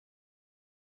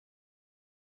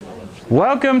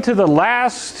Welcome to the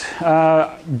last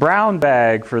brown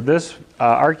bag for this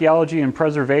Archaeology and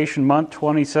Preservation Month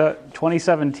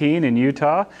 2017 in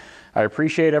Utah. I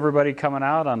appreciate everybody coming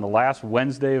out on the last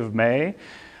Wednesday of May.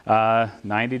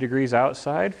 90 degrees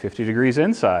outside, 50 degrees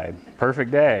inside.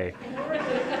 Perfect day.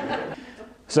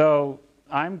 So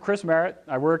I'm Chris Merritt.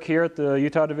 I work here at the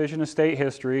Utah Division of State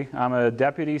History. I'm a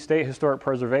Deputy State Historic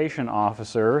Preservation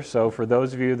Officer, so for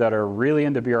those of you that are really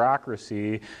into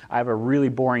bureaucracy, I have a really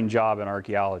boring job in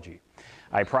archaeology.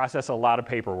 I process a lot of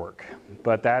paperwork,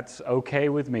 but that's okay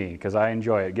with me because I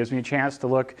enjoy it. It gives me a chance to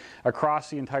look across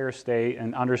the entire state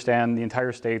and understand the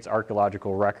entire state's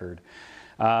archaeological record.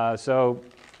 So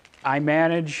I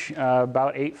manage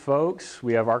about 8 folks.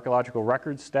 We have archaeological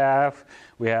records staff.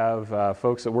 We have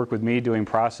folks that work with me doing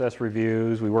process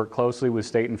reviews. We work closely with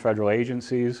state and federal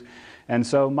agencies. And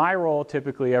so my role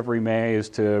typically every May is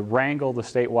to wrangle the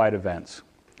statewide events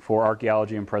for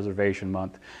Archaeology and Preservation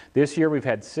Month. This year we've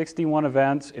had 61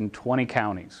 events in 20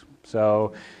 counties.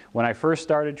 So when I first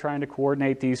started trying to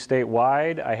coordinate these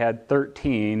statewide, I had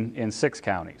 13 in 6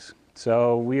 counties.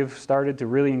 So we've started to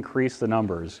really increase the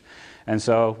numbers. And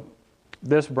so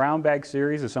this brown bag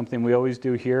series is something we always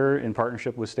do here in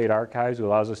partnership with State Archives, who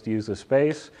allows us to use this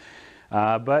space.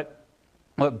 But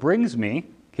what brings me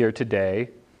here today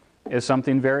is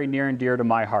something very near and dear to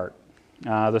my heart.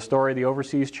 The story of the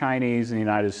overseas Chinese in the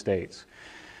United States.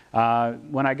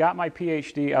 When I got my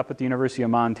Ph.D. up at the University of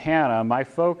Montana, my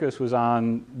focus was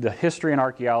on the history and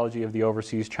archaeology of the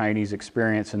overseas Chinese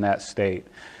experience in that state.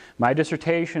 My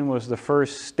dissertation was the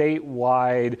first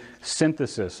statewide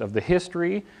synthesis of the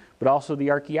history, but also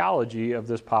the archaeology of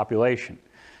this population.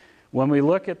 When we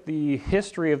look at the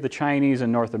history of the Chinese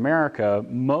in North America,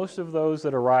 most of those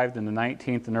that arrived in the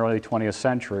 19th and early 20th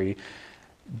century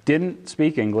didn't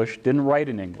speak English, didn't write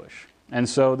in English. And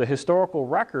so the historical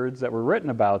records that were written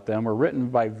about them were written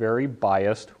by very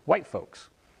biased white folks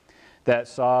that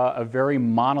saw a very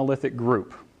monolithic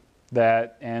group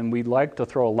and we like to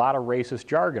throw a lot of racist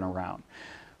jargon around.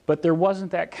 But there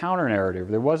wasn't that counter-narrative.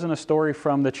 There wasn't a story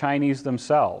from the Chinese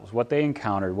themselves, what they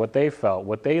encountered, what they felt,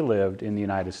 what they lived in the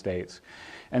United States.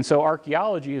 And so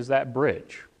archaeology is that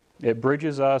bridge. It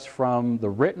bridges us from the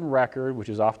written record, which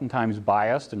is oftentimes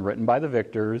biased and written by the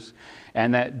victors,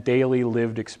 and that daily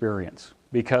lived experience.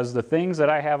 Because the things that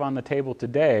I have on the table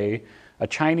today, a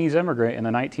Chinese immigrant in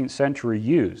the 19th century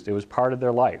used. It was part of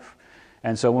their life.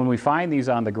 And so when we find these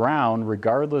on the ground,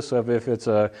 regardless of if it's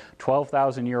a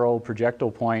 12,000-year-old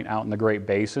projectile point out in the Great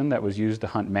Basin that was used to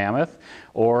hunt mammoth,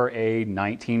 or a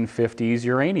 1950s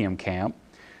uranium camp,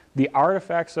 the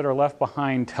artifacts that are left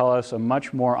behind tell us a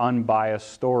much more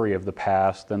unbiased story of the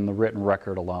past than the written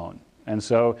record alone. And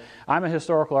so I'm a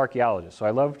historical archaeologist, so I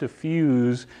love to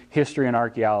fuse history and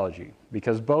archaeology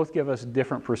because both give us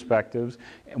different perspectives,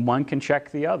 and one can check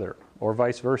the other, or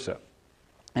vice versa.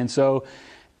 And so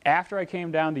after I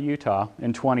came down to Utah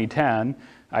in 2010,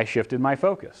 I shifted my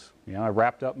focus. I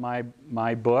wrapped up my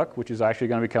book, which is actually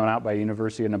going to be coming out by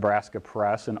University of Nebraska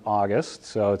Press in August,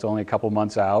 so it's only a couple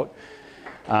months out.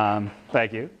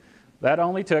 Thank you. That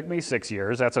only took me 6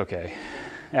 years. That's okay.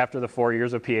 After the 4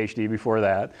 years of Ph.D. before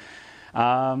that.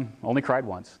 Only cried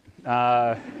once.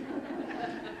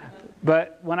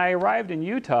 But when I arrived in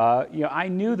Utah, I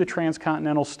knew the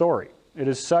transcontinental story. It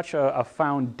is such a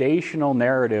foundational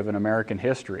narrative in American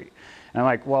history. And I'm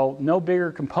like, well, no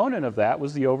bigger component of that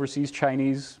was the overseas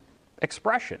Chinese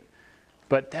expression.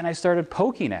 But then I started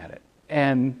poking at it.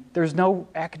 And there's no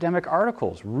academic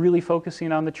articles really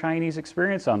focusing on the Chinese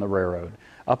experience on the railroad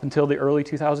up until the early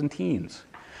 2010s.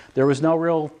 There was no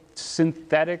real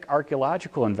synthetic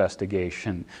archaeological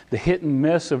investigation. The hit and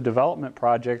miss of development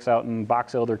projects out in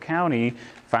Box Elder County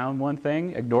found one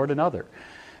thing, ignored another.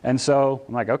 And so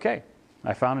I'm like, okay,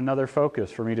 I found another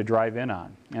focus for me to drive in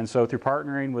on. And so through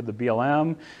partnering with the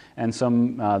BLM and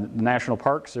some National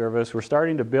Park Service, we're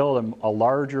starting to build a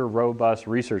larger, robust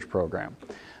research program.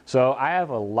 So I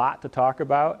have a lot to talk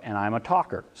about, and I'm a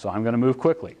talker, so I'm going to move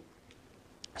quickly.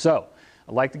 So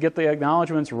I'd like to get the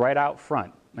acknowledgments right out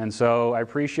front. And so I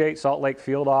appreciate Salt Lake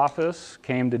Field Office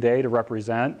came today to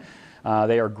represent.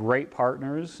 They are great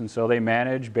partners, and so they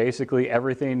manage basically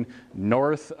everything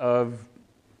north of,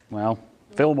 well,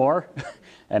 Fillmore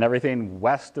and everything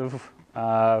west of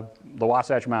the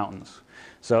Wasatch Mountains.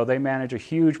 So they manage a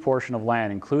huge portion of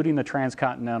land, including the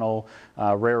transcontinental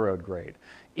railroad grade.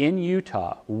 In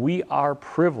Utah, we are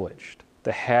privileged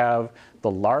to have the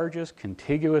largest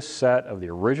contiguous set of the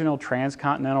original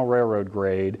transcontinental railroad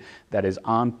grade that is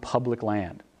on public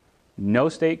land. No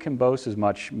state can boast as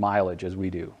much mileage as we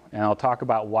do, and I'll talk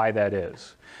about why that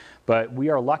is. But we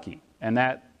are lucky, and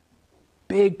that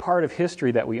big part of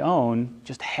history that we own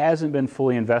just hasn't been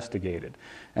fully investigated.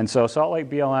 And so Salt Lake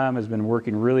BLM has been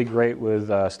working really great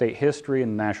with state history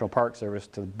and the National Park Service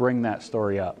to bring that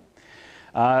story up.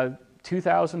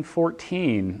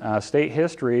 2014, State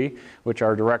History, which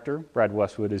our director, Brad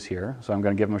Westwood, is here, so I'm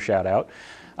going to give him a shout out.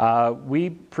 We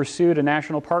pursued a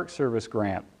National Park Service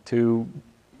grant to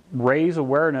raise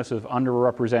awareness of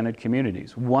underrepresented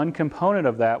communities. One component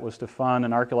of that was to fund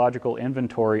an archaeological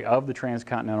inventory of the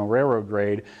Transcontinental Railroad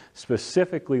grade,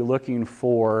 specifically looking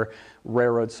for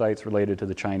railroad sites related to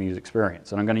the Chinese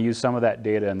experience. And I'm going to use some of that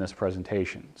data in this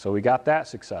presentation. So we got that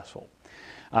successful.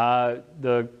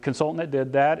 The consultant that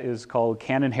did that is called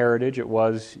Canon Heritage. It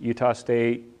was Utah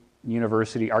State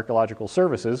University Archaeological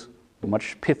Services, a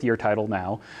much pithier title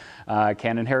now.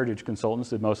 Canon Heritage Consultants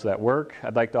did most of that work.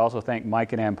 I'd like to also thank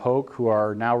Mike and Ann Polk, who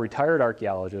are now retired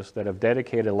archaeologists that have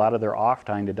dedicated a lot of their off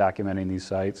time to documenting these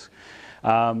sites.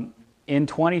 In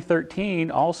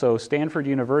 2013, also, Stanford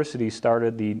University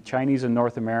started the Chinese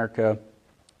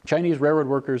Railroad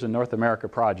Workers in North America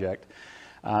project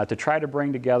to try to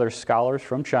bring together scholars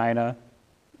from China,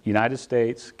 United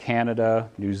States, Canada,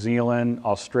 New Zealand,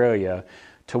 Australia,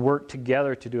 to work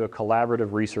together to do a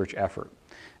collaborative research effort.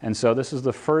 And so this is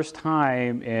the first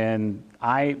time in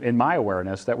my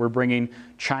awareness that we're bringing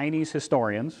Chinese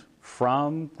historians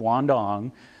from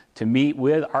Guangdong to meet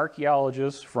with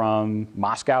archaeologists from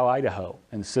Moscow, Idaho,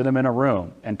 and sit them in a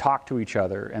room and talk to each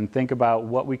other and think about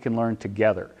what we can learn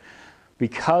together.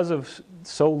 Because of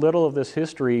so little of this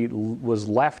history was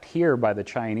left here by the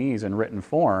Chinese in written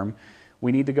form,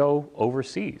 we need to go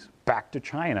overseas, back to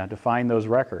China, to find those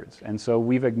records. And so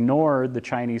we've ignored the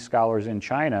Chinese scholars in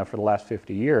China for the last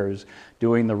 50 years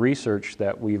doing the research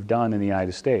that we've done in the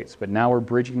United States. But now we're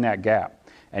bridging that gap,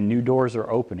 and new doors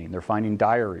are opening. They're finding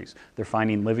diaries. They're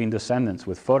finding living descendants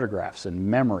with photographs and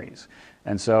memories.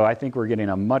 And so I think we're getting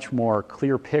a much more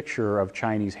clear picture of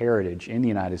Chinese heritage in the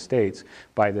United States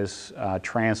by this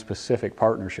Trans-Pacific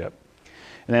partnership.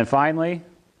 And then finally,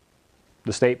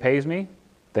 the state pays me.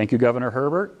 Thank you, Governor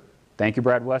Herbert. Thank you,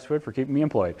 Brad Westwood, for keeping me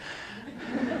employed.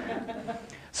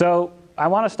 So I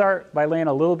want to start by laying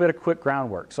a little bit of quick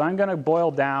groundwork. So I'm going to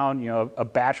boil down, a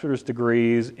bachelor's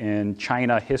degrees in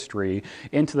China history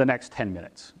into the next 10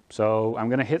 minutes. So I'm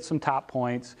going to hit some top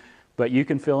points, but you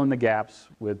can fill in the gaps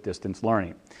with distance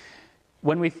learning.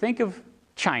 When we think of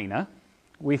China,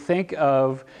 we think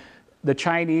of the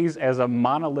Chinese as a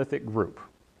monolithic group.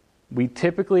 We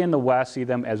typically in the West see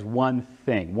them as one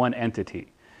thing, one entity.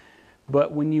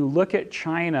 But when you look at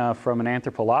China from an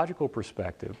anthropological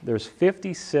perspective, there's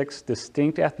 56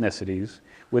 distinct ethnicities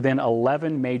within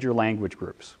 11 major language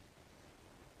groups.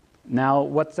 Now,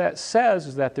 what that says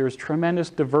is that there's tremendous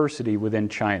diversity within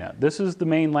China. This is the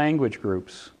main language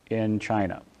groups in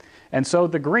China. And so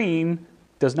the green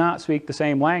does not speak the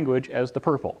same language as the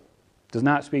purple, does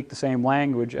not speak the same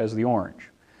language as the orange.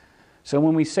 So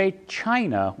when we say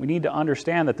China, we need to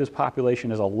understand that this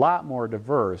population is a lot more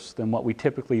diverse than what we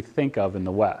typically think of in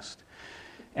the West.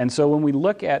 And so when we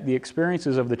look at the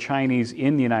experiences of the Chinese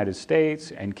in the United States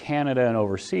and Canada and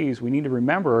overseas, we need to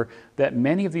remember that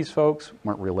many of these folks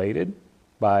weren't related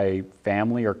by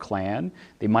family or clan.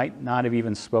 They might not have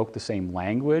even spoke the same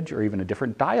language or even a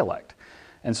different dialect.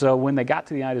 And so when they got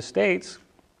to the United States,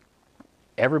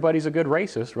 everybody's a good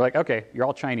racist. We're like, okay, you're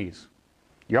all Chinese,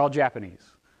 you're all Japanese,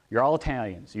 you're all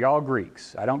Italians, you're all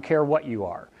Greeks. I don't care what you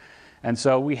are. And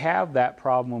so we have that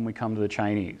problem when we come to the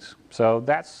Chinese. So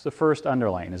that's the first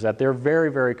underline, is that they're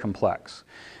very, very complex.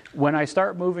 When I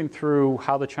start moving through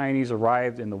how the Chinese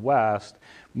arrived in the West,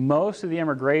 most of the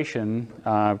immigration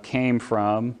came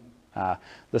from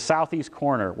the southeast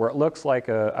corner, where it looks like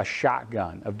a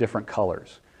shotgun of different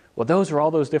colors. Well, those are all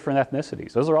those different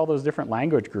ethnicities. Those are all those different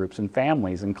language groups and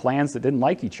families and clans that didn't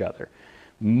like each other.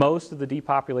 Most of the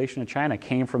depopulation of China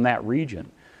came from that region.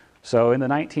 So in the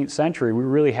 19th century, we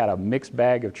really had a mixed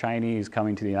bag of Chinese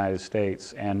coming to the United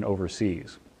States and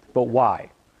overseas. But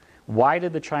why? Why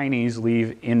did the Chinese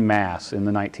leave en masse in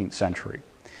the 19th century?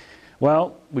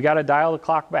 Well, we got to dial the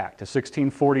clock back to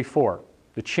 1644.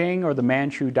 The Qing, or the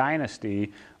Manchu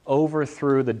dynasty,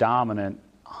 overthrew the dominant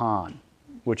Han,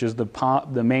 which is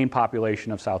the main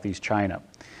population of Southeast China.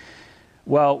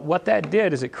 Well, what that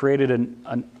did is it created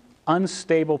an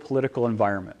unstable political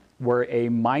environment where a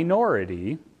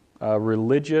minority, a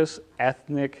religious,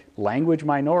 ethnic, language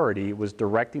minority, was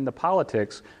directing the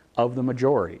politics of the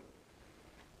majority.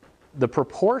 The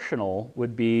proportional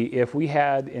would be if we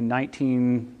had in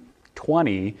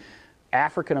 1920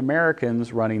 African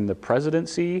Americans running the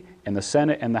presidency and the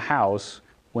Senate and the House,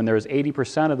 when there was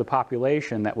 80% of the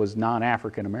population that was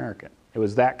non-African American. It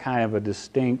was that kind of a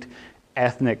distinct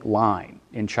ethnic line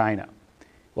in China.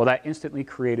 Well, that instantly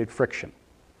created friction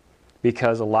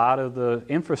because a lot of the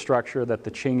infrastructure that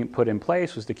the Qing put in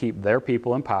place was to keep their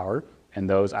people in power and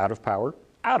those out of power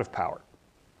out of power.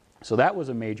 So that was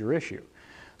a major issue.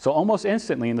 So almost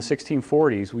instantly in the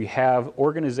 1640s, we have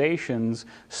organizations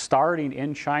starting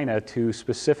in China to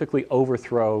specifically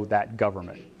overthrow that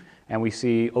government. And we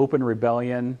see open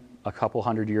rebellion a couple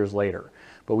hundred years later.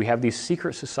 But we have these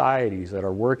secret societies that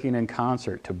are working in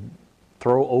concert to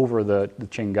throw over the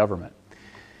Qing government.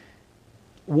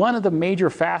 One of the major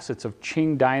facets of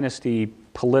Qing dynasty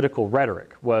political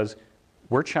rhetoric was,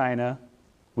 we're China,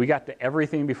 we got to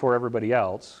everything before everybody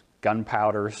else,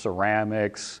 gunpowder,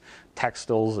 ceramics,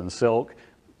 textiles, and silk.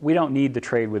 We don't need to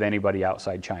trade with anybody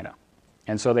outside China.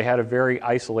 And so they had a very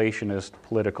isolationist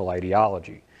political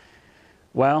ideology.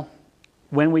 Well,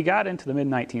 when we got into the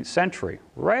mid-19th century,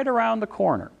 right around the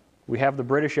corner, we have the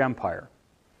British Empire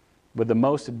with the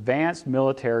most advanced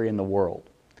military in the world,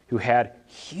 who had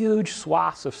huge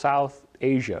swaths of South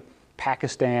Asia,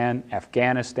 Pakistan,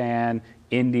 Afghanistan,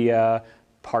 India,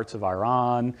 parts of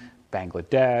Iran,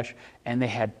 Bangladesh, and they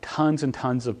had tons and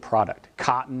tons of product,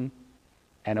 cotton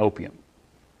and opium.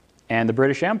 And the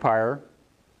British Empire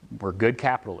were good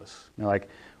capitalists. They're like,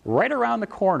 right around the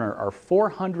corner are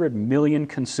 400 million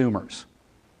consumers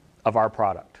of our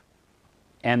product,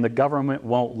 and the government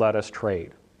won't let us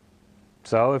trade.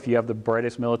 So if you have the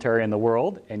brightest military in the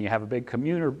world and you have a big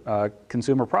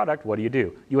consumer product, what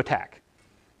do? You attack.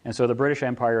 And so the British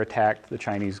Empire attacked the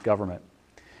Chinese government.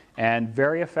 And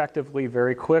very effectively,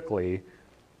 very quickly,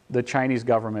 the Chinese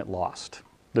government lost.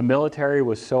 The military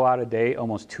was so out of date,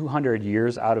 almost 200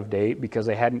 years out of date, because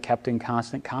they hadn't kept in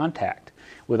constant contact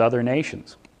with other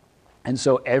nations. And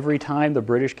so every time the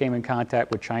British came in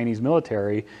contact with Chinese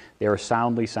military, they were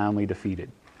soundly, soundly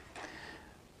defeated.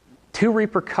 Two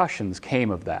repercussions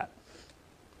came of that.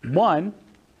 One,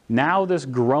 now this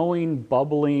growing,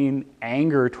 bubbling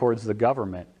anger towards the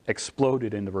government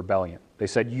exploded into rebellion. They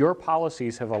said, your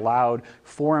policies have allowed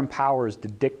foreign powers to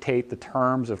dictate the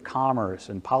terms of commerce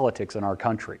and politics in our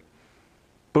country.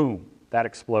 Boom, that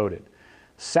exploded.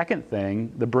 Second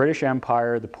thing, the British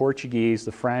Empire, the Portuguese,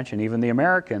 the French, and even the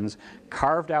Americans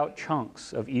carved out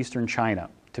chunks of eastern China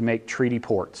to make treaty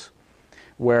ports,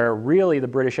 where really the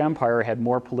British Empire had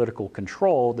more political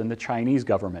control than the Chinese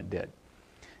government did.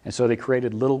 And so they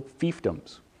created little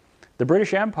fiefdoms. The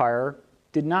British Empire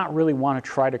did not really want to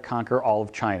try to conquer all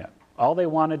of China. All they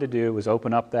wanted to do was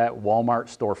open up that Walmart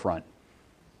storefront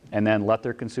and then let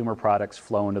their consumer products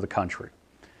flow into the country.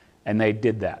 And they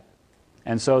did that.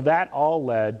 And so that all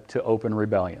led to open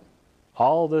rebellion,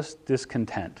 all this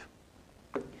discontent.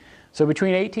 So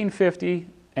between 1850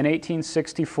 and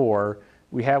 1864,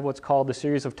 we have what's called the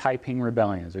series of Taiping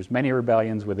rebellions. There's many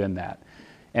rebellions within that.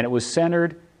 And it was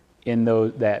centered in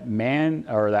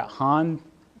that Han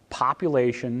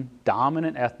population,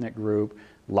 dominant ethnic group,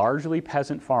 largely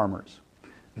peasant farmers.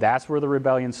 That's where the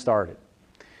rebellion started.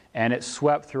 And it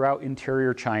swept throughout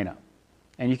interior China.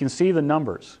 And you can see the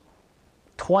numbers.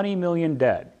 20 million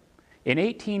dead. In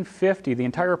 1850, the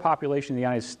entire population of the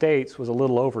United States was a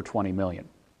little over 20 million.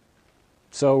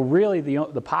 So really,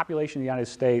 the population of the United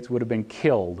States would have been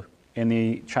killed in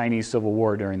the Chinese Civil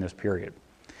War during this period.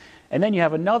 And then you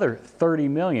have another 30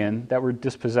 million that were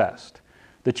dispossessed.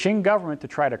 The Qing government, to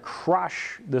try to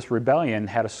crush this rebellion,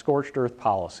 had a scorched earth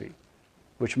policy,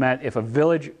 which meant if a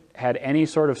village had any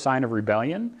sort of sign of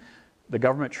rebellion, the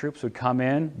government troops would come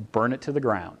in, burn it to the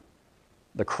ground.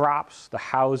 The crops, the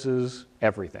houses,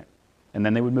 everything. And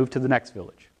then they would move to the next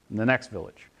village, and the next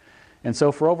village. And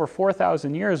so for over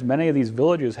 4,000 years, many of these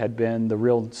villages had been the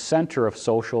real center of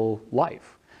social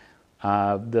life.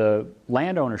 The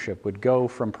land ownership would go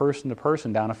from person to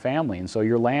person down a family, and so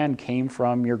your land came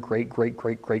from your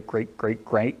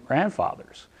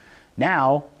great-great-great-great-great-great-grandfathers.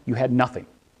 Now, you had nothing.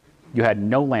 You had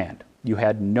no land. You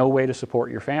had no way to support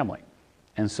your family,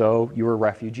 and so you were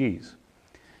refugees.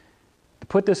 To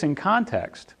put this in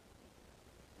context,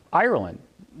 Ireland,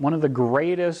 one of the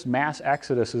greatest mass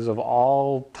exoduses of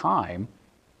all time,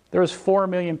 there was 4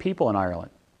 million people in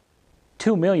Ireland.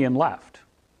 2 million left.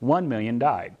 1 million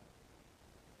died.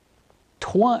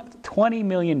 20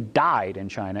 million died in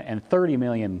China and 30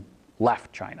 million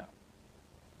left China.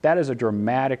 That is a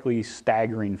dramatically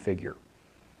staggering figure.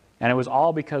 And it was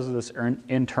all because of this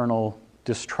internal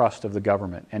distrust of the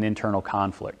government and internal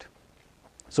conflict.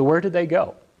 So where did they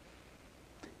go?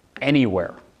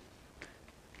 Anywhere.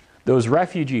 Those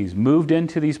refugees moved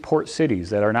into these port cities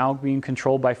that are now being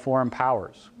controlled by foreign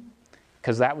powers,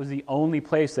 because that was the only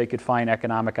place they could find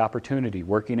economic opportunity,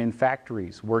 working in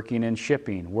factories, working in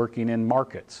shipping, working in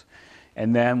markets.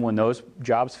 And then when those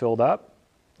jobs filled up,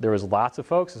 there was lots of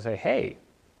folks that say, hey,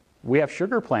 We have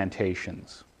sugar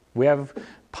plantations. We have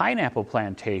pineapple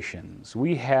plantations.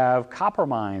 We have copper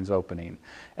mines opening.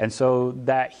 And so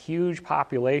that huge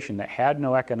population that had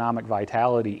no economic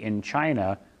vitality in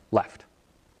China left.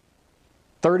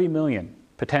 30 million,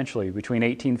 potentially, between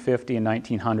 1850 and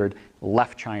 1900,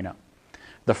 left China.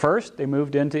 The first, they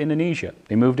moved into Indonesia.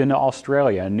 They moved into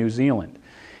Australia and New Zealand.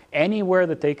 Anywhere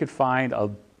that they could find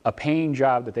a paying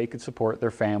job that they could support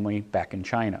their family back in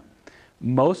China.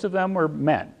 Most of them were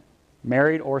men,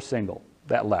 married or single,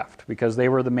 that left because they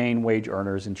were the main wage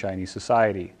earners in Chinese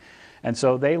society. And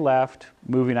so they left,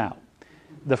 moving out.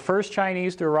 The first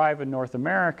Chinese to arrive in North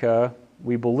America,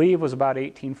 we believe, was about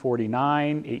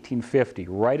 1849, 1850,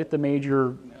 right at the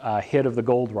major hit of the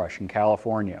gold rush in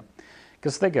California.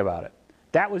 Because think about it.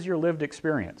 That was your lived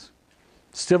experience.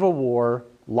 Civil War,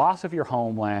 loss of your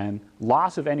homeland,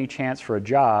 loss of any chance for a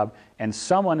job, and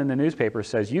someone in the newspaper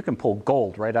says you can pull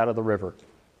gold right out of the river.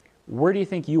 Where do you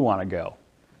think you want to go?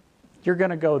 You're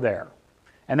going to go there.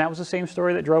 And that was the same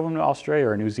story that drove them to Australia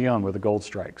or New Zealand with the gold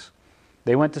strikes.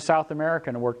 They went to South America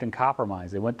and worked in copper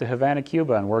mines. They went to Havana,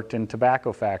 Cuba and worked in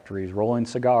tobacco factories, rolling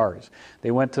cigars. They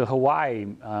went to Hawaii,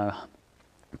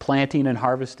 planting and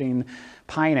harvesting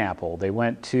pineapple. They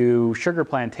went to sugar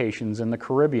plantations in the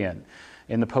Caribbean,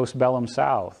 in the postbellum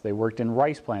South. They worked in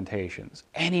rice plantations.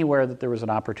 Anywhere that there was an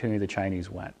opportunity, the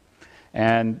Chinese went.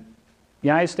 And the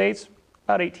United States,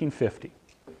 about 1850.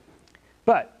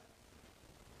 But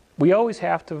we always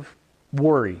have to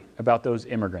worry about those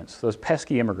immigrants, those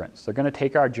pesky immigrants. They're going to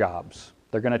take our jobs.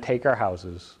 They're going to take our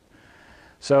houses.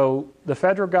 So the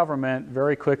federal government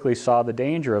very quickly saw the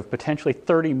danger of potentially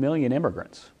 30 million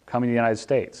immigrants coming to the United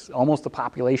States, almost the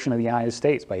population of the United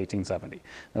States by 1870.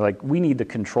 They're like, we need to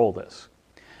control this.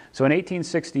 So in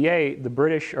 1868, the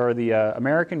British or the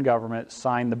American government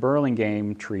signed the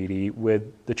Burlingame Treaty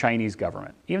with the Chinese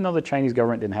government. Even though the Chinese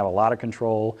government didn't have a lot of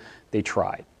control, they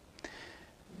tried.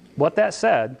 What that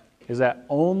said is that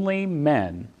only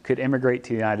men could immigrate to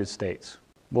the United States.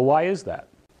 Well, why is that?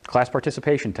 Class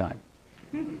participation time.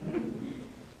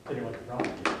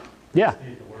 Yeah,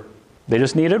 they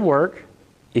just needed work.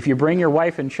 If you bring your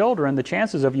wife and children, the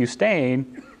chances of you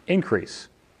staying increase.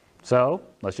 So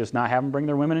let's just not have them bring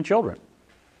their women and children.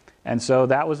 And so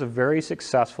that was a very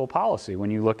successful policy when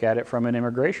you look at it from an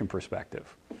immigration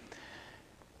perspective.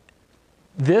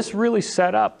 This really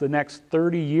set up the next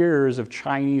 30 years of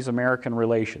Chinese-American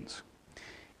relations.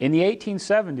 In the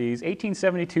 1870s,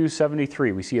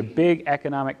 1872-73, we see a big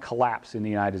economic collapse in the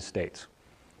United States.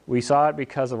 We saw it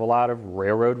because of a lot of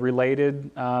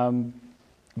railroad-related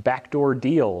backdoor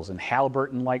deals and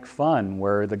Halliburton-like fun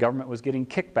where the government was getting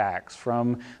kickbacks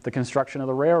from the construction of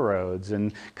the railroads,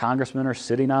 and congressmen are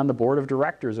sitting on the board of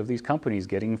directors of these companies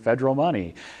getting federal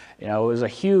money. You know, it was a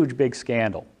huge, big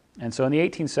scandal. And so in the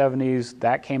 1870s,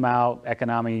 that came out,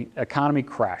 economy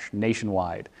crashed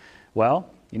nationwide. Well,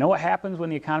 you know what happens when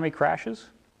the economy crashes?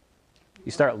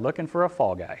 You start looking for a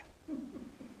fall guy.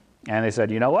 And they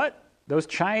said, you know what? Those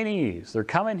Chinese, they're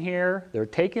coming here, they're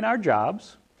taking our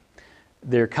jobs,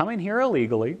 they're coming here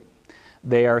illegally,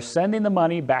 they are sending the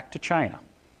money back to China.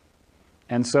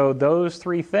 And so those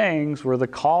three things were the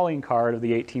calling card of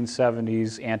the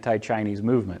 1870s anti-Chinese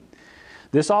movement.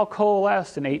 This all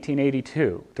coalesced in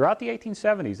 1882. Throughout the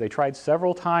 1870s, they tried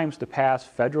several times to pass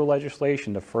federal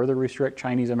legislation to further restrict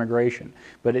Chinese immigration,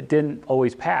 but it didn't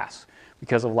always pass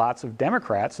because of lots of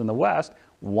Democrats in the West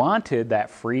wanted that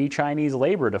free Chinese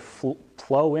labor to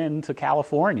flow into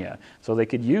California so they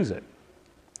could use it.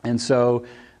 And so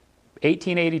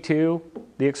 1882,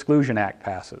 the Exclusion Act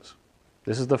passes.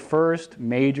 This is the first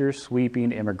major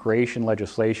sweeping immigration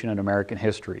legislation in American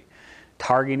history,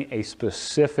 targeting a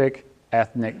specific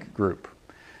ethnic group.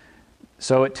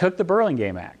 So it took the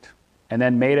Burlingame Act and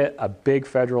then made it a big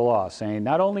federal law saying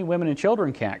not only women and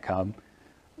children can't come,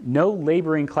 no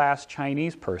laboring class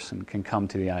Chinese person can come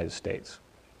to the United States.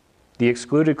 The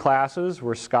excluded classes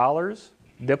were scholars,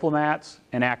 diplomats,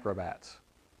 and acrobats.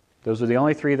 Those were the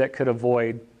only three that could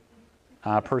avoid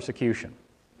persecution.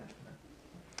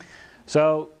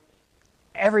 So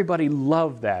everybody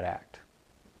loved that act,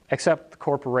 except the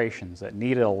corporations that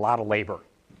needed a lot of labor.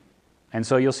 And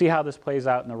so you'll see how this plays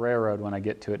out in the railroad when I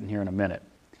get to it in here in a minute.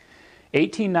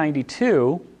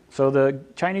 1892, so the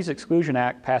Chinese Exclusion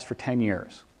Act passed for 10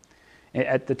 years.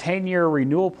 At the 10-year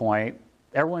renewal point,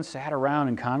 everyone sat around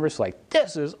in Congress like,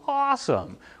 this is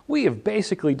awesome. We have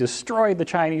basically destroyed the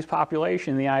Chinese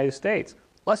population in the United States.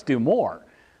 Let's do more.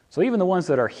 So even the ones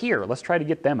that are here, let's try to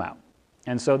get them out.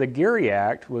 And so the Geary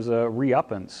Act was a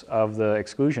re-uppance of the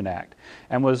Exclusion Act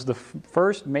and was the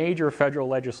first major federal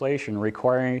legislation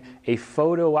requiring a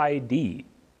photo ID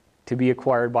to be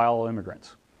acquired by all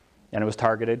immigrants. and it was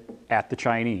targeted at the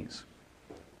Chinese.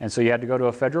 And so you had to go to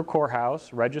a federal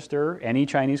courthouse, register any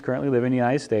Chinese currently living in the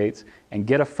United States, and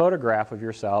get a photograph of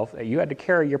yourself. You had to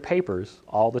carry your papers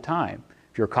all the time.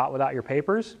 If you were caught without your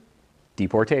papers,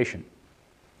 deportation.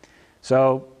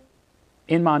 So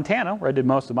in Montana, where I did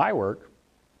most of my work,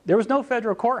 there was no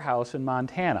federal courthouse in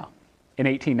Montana in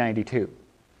 1892.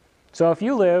 So if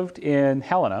you lived in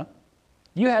Helena,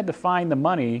 you had to find the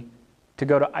money to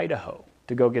go to Idaho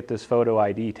to go get this photo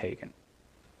ID taken.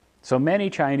 So many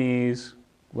Chinese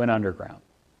went underground.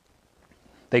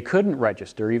 They couldn't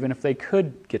register even if they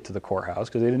could get to the courthouse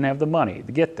because they didn't have the money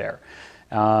to get there.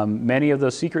 Many of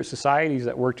those secret societies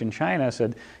that worked in China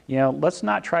said, you know, let's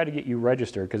not try to get you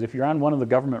registered because if you're on one of the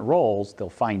government rolls, they'll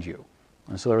find you.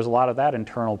 And so there was a lot of that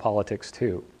internal politics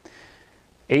too.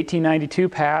 1892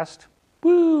 passed,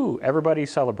 woo, everybody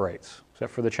celebrates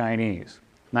except for the Chinese.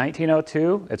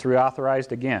 1902, it's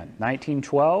reauthorized again.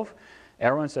 1912,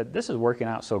 everyone said, this is working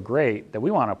out so great that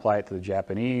we want to apply it to the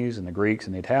Japanese and the Greeks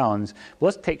and the Italians. But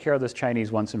let's take care of this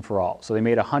Chinese once and for all. So they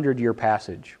made a 100-year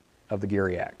passage of the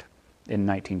Geary Act in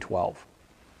 1912.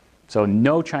 So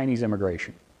no Chinese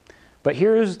immigration. But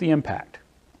here's the impact.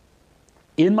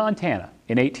 In Montana,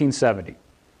 in 1870,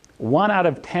 1 out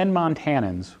of 10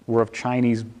 Montanans were of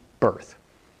Chinese birth.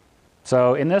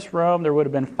 So in this room, there would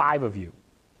have been 5 of you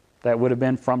that would have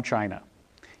been from China.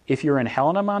 If you're in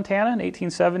Helena, Montana in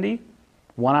 1870,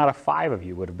 1 out of 5 of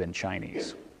you would have been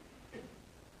Chinese.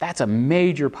 That's a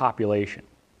major population.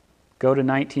 Go to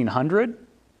 1900,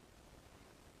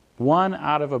 1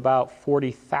 out of about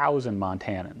 40,000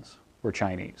 Montanans were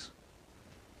Chinese.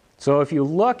 So if you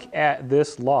look at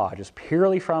this law just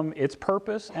purely from its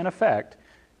purpose and effect,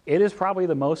 it is probably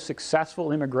the most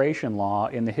successful immigration law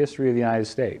in the history of the United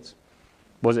States.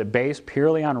 Was it based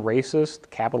purely on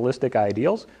racist, capitalistic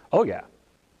ideals? Oh yeah.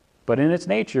 But in its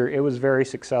nature, it was very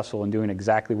successful in doing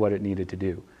exactly what it needed to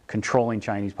do, controlling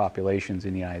Chinese populations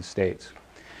in the United States.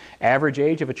 Average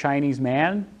age of a Chinese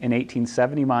man in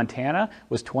 1870 Montana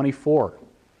was 24.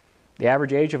 The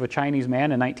average age of a Chinese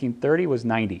man in 1930 was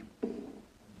 90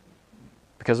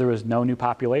 because there was no new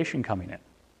population coming in.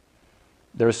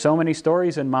 There were so many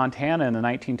stories in Montana in the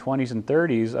 1920s and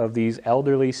 30s of these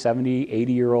elderly 70,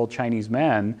 80-year-old Chinese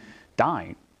men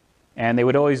dying. And they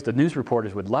would always, the news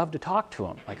reporters would love to talk to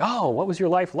them. Like, oh, what was your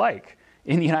life like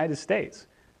in the United States?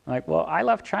 I'm like, well, I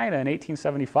left China in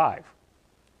 1875.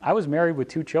 I was married with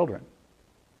 2 children.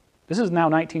 This is now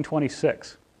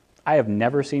 1926. I have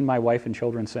never seen my wife and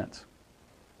children since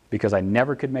because I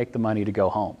never could make the money to go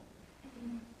home.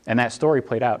 And that story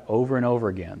played out over and over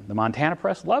again. The Montana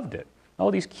press loved it. Oh,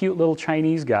 these cute little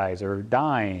Chinese guys are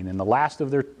dying and the last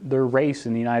of their race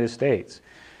in the United States.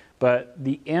 But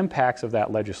the impacts of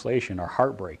that legislation are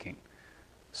heartbreaking.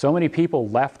 So many people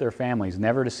left their families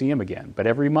never to see them again. But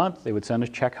every month they would send a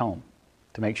check home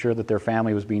to make sure that their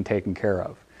family was being taken care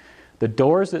of. The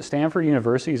doors that Stanford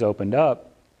University has opened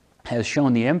up has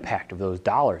shown the impact of those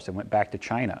dollars that went back to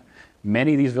China.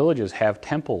 Many of these villages have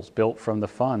temples built from the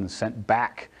funds sent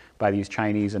back by these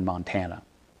Chinese in Montana,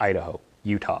 Idaho,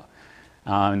 Utah.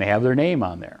 And they have their name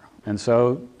on there. And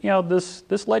so, you know,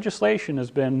 this legislation has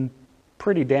been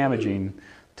pretty damaging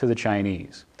to the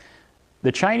Chinese.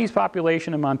 The Chinese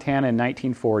population in Montana in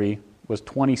 1940 was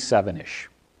 27-ish.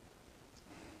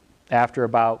 After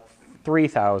about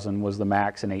 3,000 was the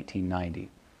max in 1890.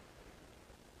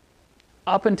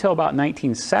 Up until about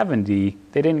 1970,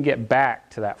 they didn't get back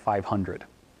to that 500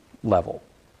 level.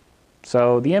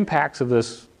 So the impacts of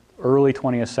this early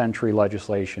 20th century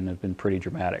legislation have been pretty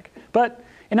dramatic. But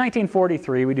in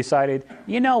 1943, we decided,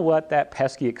 you know what, that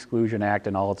pesky Exclusion Act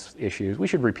and all its issues, we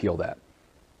should repeal that.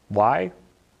 Why?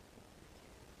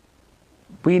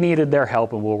 We needed their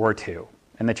help in World War II.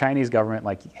 And the Chinese government,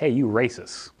 like, hey, you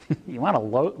racists, you want to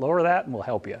lower that and we'll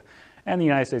help you. And the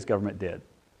United States government did.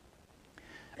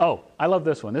 Oh, I love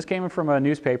this one. This came from a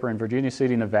newspaper in Virginia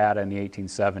City, Nevada in the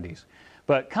 1870s.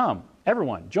 But come,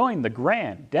 everyone, join the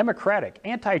grand, democratic,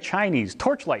 anti-Chinese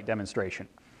torchlight demonstration.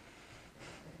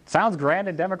 Sounds grand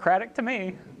and democratic to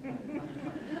me.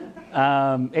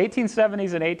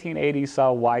 1870s and 1880s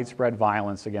saw widespread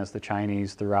violence against the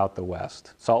Chinese throughout the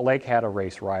West. Salt Lake had a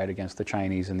race riot against the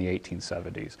Chinese in the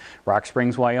 1870s. Rock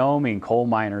Springs, Wyoming, coal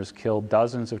miners killed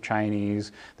dozens of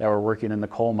Chinese that were working in the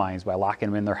coal mines by locking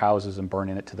them in their houses and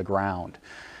burning it to the ground.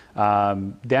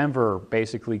 Denver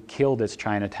basically killed its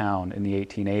Chinatown in the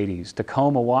 1880s.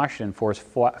 Tacoma, Washington forced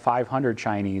 500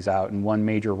 Chinese out in one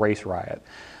major race riot.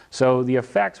 So the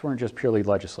effects weren't just purely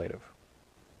legislative.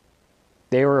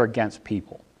 They were against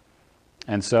people.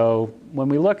 And so when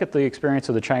we look at the experience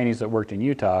of the Chinese that worked in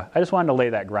Utah, I just wanted to lay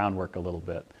that groundwork a little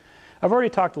bit. I've already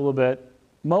talked a little bit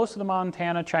Most of the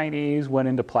Montana Chinese went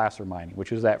into placer mining,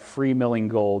 which is that free milling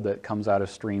gold that comes out of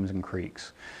streams and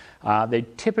creeks. They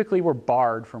typically were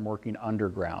barred from working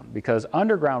underground because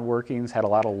underground workings had a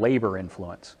lot of labor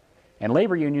influence. And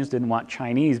labor unions didn't want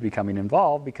Chinese becoming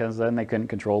involved because then they couldn't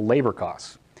control labor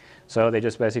costs. So they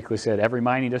just basically said every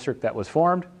mining district that was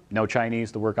formed, no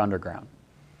Chinese to work underground.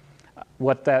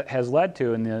 What that has led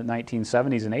to in the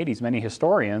 1970s and 80s, many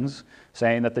historians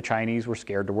saying that the Chinese were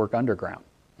scared to work underground.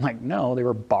 Like, no, they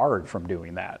were barred from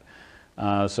doing that.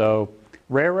 So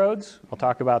railroads, I'll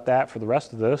talk about that for the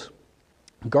rest of this.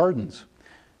 Gardens.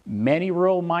 Many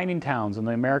rural mining towns in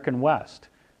the American West.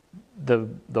 The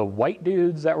white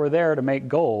dudes that were there to make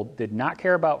gold did not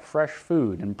care about fresh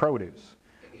food and produce.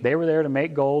 They were there to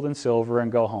make gold and silver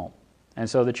and go home. And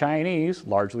so the Chinese,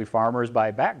 largely farmers by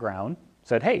background,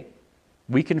 said, hey,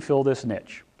 we can fill this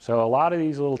niche. So a lot of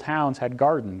these little towns had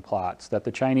garden plots that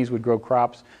the Chinese would grow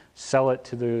crops, sell it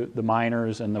to the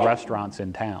miners and the restaurants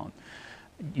in town.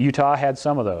 Utah had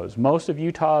some of those. Most of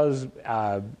Utah's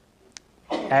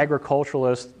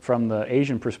agriculturalists from the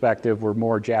Asian perspective were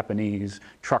more Japanese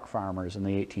truck farmers in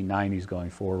the 1890s going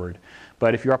forward.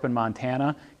 But if you're up in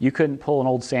Montana, you couldn't pull an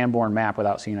old Sanborn map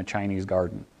without seeing a Chinese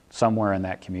garden somewhere in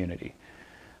that community.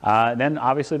 Then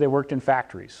obviously they worked in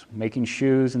factories, making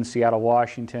shoes in Seattle,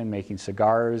 Washington, making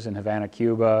cigars in Havana,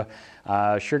 Cuba,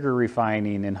 sugar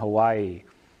refining in Hawaii.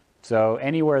 So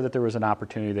anywhere that there was an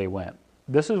opportunity, they went.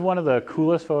 This is one of the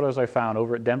coolest photos I found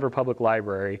over at Denver Public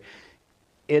Library.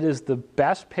 It is the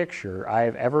best picture I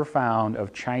have ever found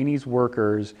of Chinese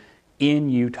workers in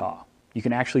Utah. You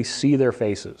can actually see their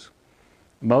faces.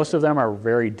 Most of them are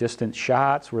very distant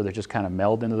shots where they're just kind of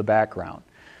melded into the background.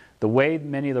 The way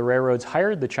many of the railroads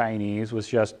hired the Chinese was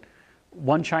just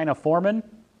one China foreman,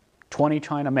 20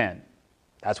 China men.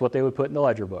 That's what they would put in the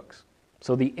ledger books.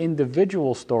 So the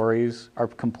individual stories are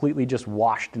completely just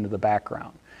washed into the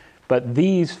background. But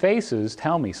these faces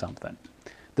tell me something.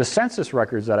 The census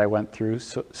records that I went through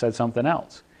said something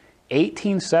else.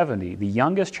 1870, the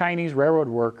youngest Chinese railroad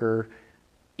worker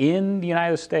in the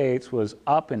United States was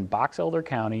up in Box Elder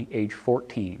County, age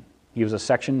 14. He was a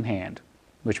section hand,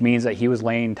 which means that he was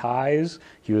laying ties,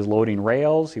 he was loading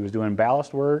rails, he was doing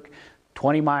ballast work,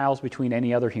 20 miles between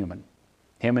any other human,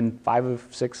 him and 5 or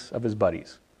 6 of his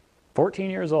buddies. 14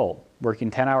 years old, working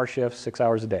 10-hour shifts, 6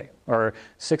 hours a day, or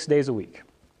 6 days a week.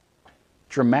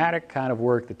 Dramatic kind of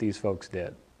work that these folks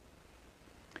did.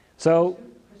 So,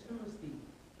 who was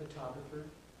the photographer?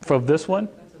 From this one?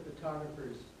 That's a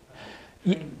photographer's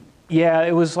yeah,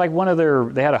 it was like one of their,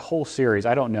 they had a whole series.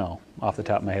 I don't know off the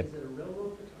top of my head. Is it a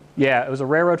railroad photographer? Yeah, it was a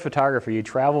railroad photographer. He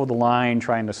traveled the line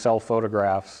trying to sell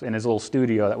photographs in his little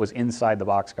studio that was inside the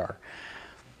boxcar.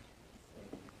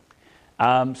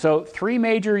 So 3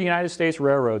 major United States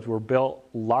railroads were built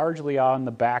largely on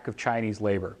the back of Chinese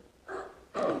labor.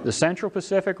 The Central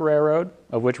Pacific Railroad,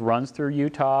 of which runs through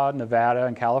Utah, Nevada,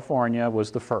 and California,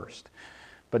 was the first,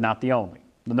 but not the only.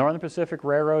 The Northern Pacific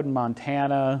Railroad in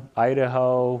Montana,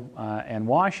 Idaho, and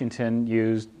Washington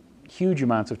used huge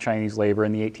amounts of Chinese labor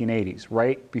in the 1880s,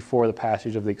 right before the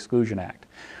passage of the Exclusion Act.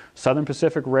 Southern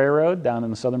Pacific Railroad, down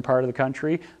in the southern part of the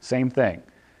country, same thing.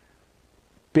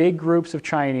 Big groups of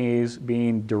Chinese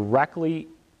being directly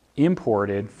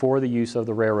imported for the use of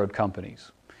the railroad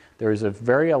companies. There is a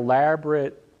very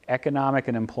elaborate economic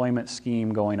and employment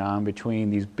scheme going on between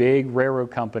these big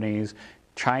railroad companies,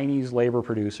 Chinese labor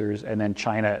producers, and then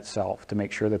China itself to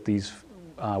make sure that these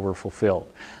were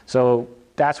fulfilled. So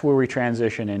that's where we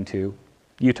transition into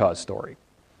Utah's story,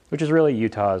 which is really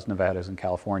Utah's, Nevada's, and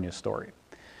California's story.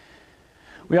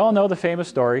 We all know the famous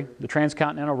story, the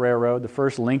Transcontinental Railroad, the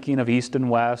first linking of East and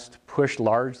West, pushed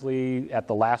largely at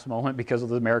the last moment because of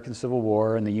the American Civil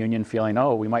War and the Union feeling,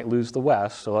 oh, we might lose the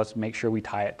West, so let's make sure we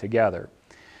tie it together.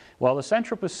 Well, the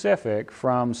Central Pacific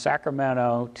from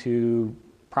Sacramento to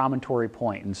Promontory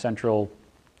Point in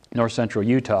north central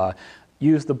Utah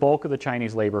used the bulk of the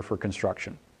Chinese labor for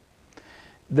construction.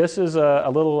 This is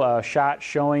a little shot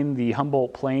showing the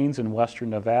Humboldt Plains in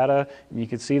western Nevada, and you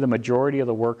can see the majority of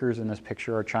the workers in this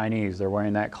picture are Chinese. They're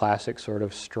wearing that classic sort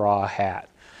of straw hat.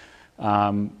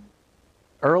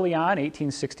 Early on,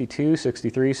 1862,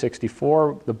 63,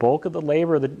 64, the bulk of the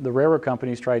labor the railroad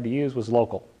companies tried to use was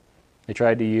local. They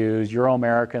tried to use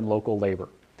Euro-American local labor.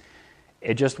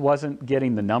 It just wasn't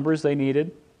getting the numbers they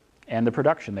needed and the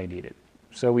production they needed.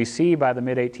 So we see by the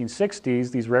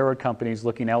mid-1860s these railroad companies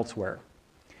looking elsewhere.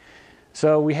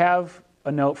 So we have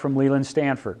a note from Leland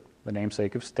Stanford, the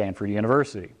namesake of Stanford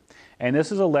University. And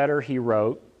this is a letter he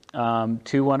wrote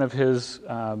to one of his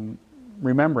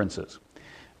remembrances.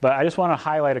 But I just want to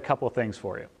highlight a couple of things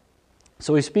for you.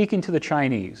 So he's speaking to the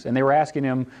Chinese, and they were asking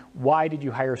him, why did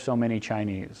you hire so many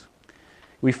Chinese?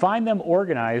 We find them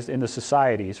organized into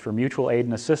societies for mutual aid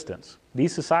and assistance.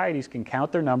 These societies can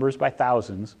count their numbers by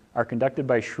thousands, are conducted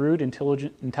by shrewd,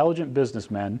 intelligent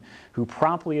businessmen who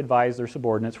promptly advise their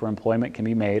subordinates where employment can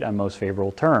be made on most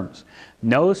favorable terms.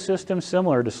 No system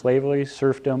similar to slavery,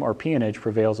 serfdom, or peonage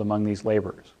prevails among these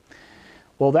laborers.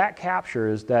 Well, that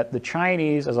captures that the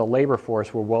Chinese as a labor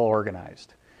force were well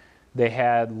organized. They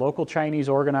had local Chinese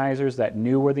organizers that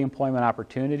knew where the employment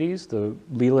opportunities. The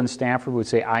Leland Stanford would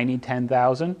say, I need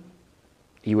 10,000.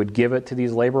 He would give it to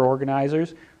these labor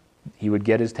organizers. He would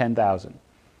get his 10,000.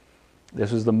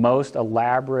 This was the most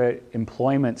elaborate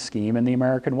employment scheme in the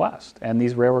American West, and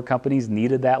these railroad companies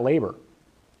needed that labor.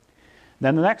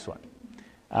 Then the next one.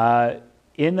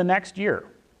 In the next year,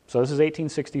 so this is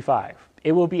 1865,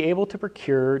 it will be able to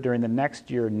procure during the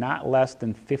next year not less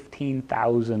than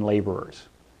 15,000 laborers.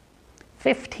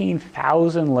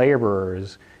 15,000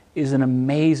 laborers is an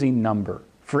amazing number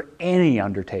for any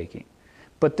undertaking.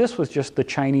 But this was just the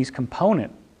Chinese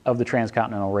component of the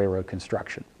Transcontinental Railroad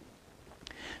construction.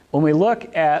 When we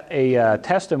look at a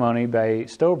testimony by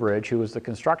Stowbridge, who was the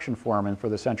construction foreman for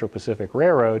the Central Pacific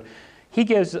Railroad, he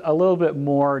gives a little bit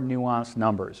more nuanced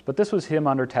numbers. But this was him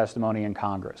under testimony in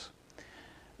Congress.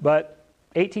 But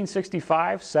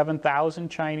 1865, 7,000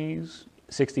 Chinese.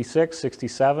 66,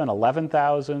 67,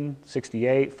 11,000,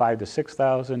 68, 5 to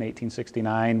 6,000,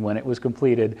 1869, when it was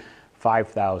completed,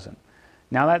 5,000.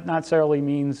 Now that not necessarily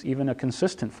means even a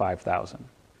consistent 5,000.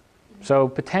 So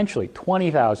potentially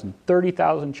 20,000,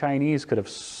 30,000 Chinese could have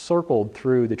circled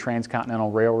through the Transcontinental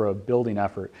Railroad building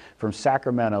effort from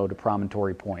Sacramento to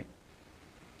Promontory Point.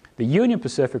 The Union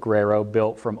Pacific Railroad,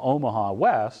 built from Omaha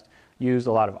west, used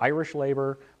a lot of Irish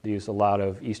labor, they used a lot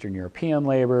of Eastern European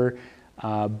labor,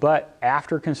 but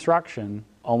after construction,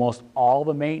 almost all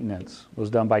the maintenance was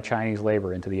done by Chinese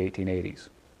labor into the 1880s.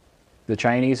 The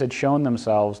Chinese had shown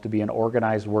themselves to be an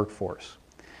organized workforce.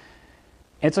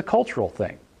 It's a cultural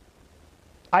thing.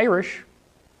 Irish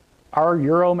are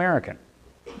Euro-American.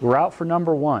 We're out for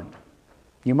number one.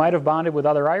 You might have bonded with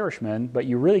other Irishmen, but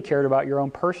you really cared about your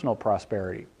own personal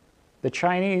prosperity. The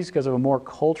Chinese, because of a more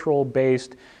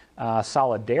cultural-based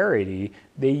solidarity,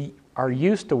 they are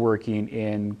used to working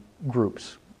in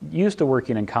groups, used to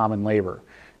working in common labor.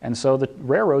 And so the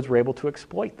railroads were able to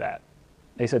exploit that.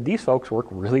 They said, these folks work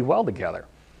really well together.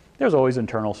 There's always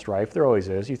internal strife, there always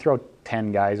is. You throw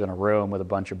 10 guys in a room with a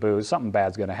bunch of booze, something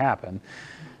bad's going to happen.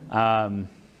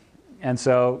 And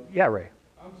so, yeah, Ray.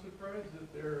 I'm surprised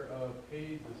that they're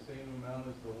paid the same amount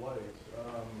as the whites.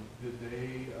 Did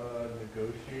they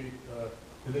negotiate,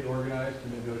 did they organize to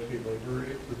negotiate labor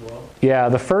rates as well? Yeah,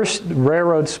 the first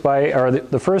railroad spike, or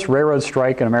the first railroad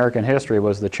strike in American history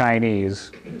was the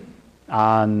Chinese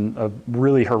on a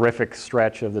really horrific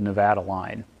stretch of the Nevada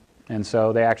line. And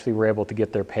so they actually were able to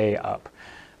get their pay up.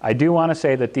 I do want to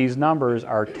say that these numbers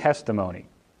are testimony.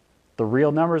 The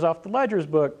real numbers off the ledger's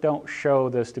book don't show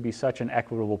this to be such an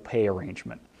equitable pay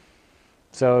arrangement.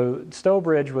 So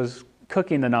Stowbridge was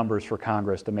cooking the numbers for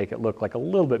Congress to make it look like a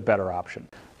little bit better option.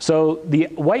 So the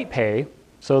white pay,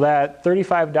 so that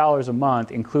 $35 a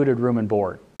month included room and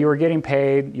board. You were getting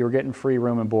paid, you were getting free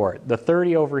room and board. The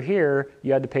 30 over here,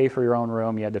 you had to pay for your own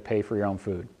room, you had to pay for your own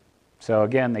food. So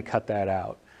again, they cut that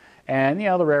out. And you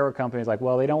know, the railroad company's like,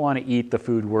 well, they don't want to eat the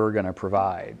food we're going to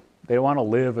provide. They don't want to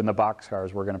live in the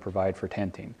boxcars we're going to provide for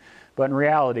tenting. But in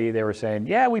reality, they were saying,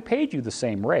 yeah, we paid you the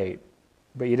same rate,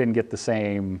 but you didn't get the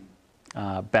same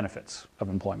benefits of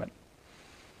employment.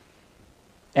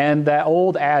 And that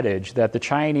old adage that the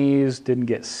Chinese didn't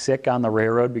get sick on the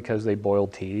railroad because they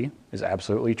boiled tea is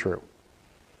absolutely true.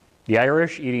 The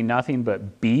Irish, eating nothing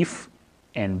but beef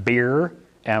and beer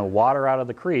and water out of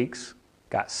the creeks,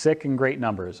 got sick in great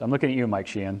numbers. I'm looking at you, Mike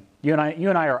Sheehan. You and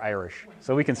I are Irish,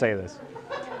 so we can say this.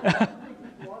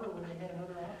 Water when they had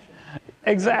another option.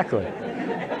 Exactly.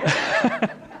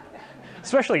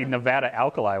 Especially Nevada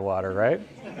alkali water, right?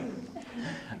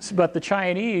 But the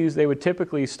Chinese, they would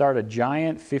typically start a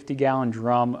giant 50-gallon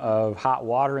drum of hot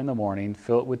water in the morning,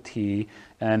 fill it with tea,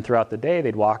 and throughout the day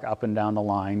they'd walk up and down the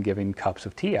line giving cups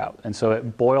of tea out. And so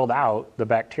it boiled out the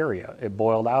bacteria. It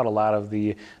boiled out a lot of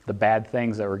the bad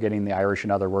things that were getting the Irish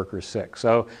and other workers sick.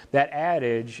 So that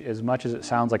adage, as much as it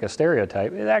sounds like a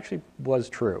stereotype, it actually was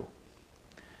true.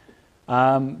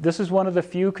 This is one of the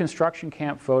few construction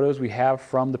camp photos we have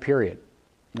from the period.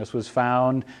 This was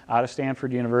found out of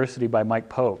Stanford University by Mike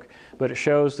Polk, but it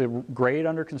shows the grade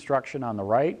under construction on the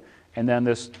right and then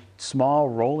this small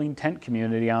rolling tent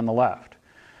community on the left.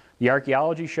 The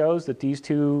archaeology shows that these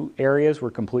two areas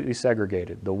were completely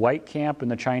segregated. The white camp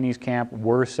and the Chinese camp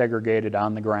were segregated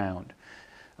on the ground.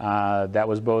 That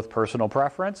was both personal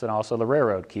preference and also the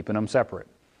railroad keeping them separate.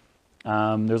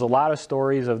 There's a lot of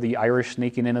stories of the Irish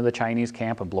sneaking into the Chinese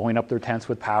camp and blowing up their tents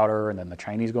with powder, and then the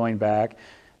Chinese going back.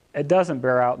 It doesn't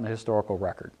bear out in the historical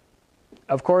record.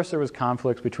 Of course, there was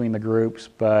conflicts between the groups,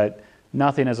 but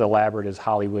nothing as elaborate as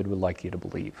Hollywood would like you to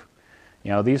believe.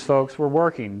 You know, these folks were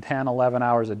working 10, 11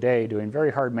 hours a day doing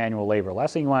very hard manual labor.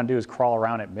 Last thing you want to do is crawl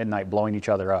around at midnight blowing each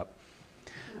other up.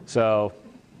 So,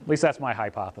 at least that's my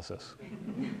hypothesis.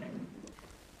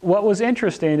 What was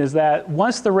interesting is that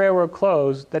once the railroad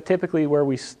closed, that's typically where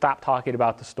we stopped talking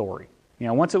about the story. You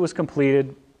know, once it was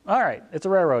completed, all right, it's a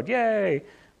railroad, yay.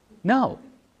 No,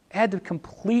 it had to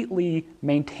completely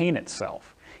maintain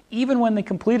itself. Even when they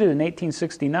completed in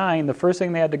 1869, the first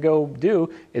thing they had to go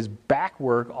do is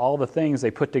backwork all the things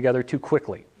they put together too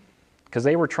quickly, because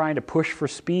they were trying to push for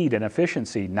speed and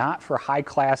efficiency, not for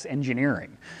high-class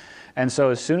engineering. And so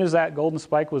as soon as that golden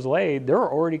spike was laid, there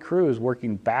were already crews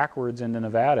working backwards into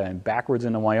Nevada and backwards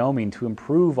into Wyoming to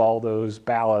improve all those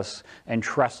ballasts and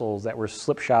trestles that were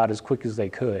slipshod as quick as they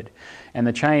could. And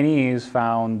the Chinese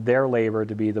found their labor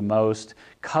to be the most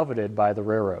coveted by the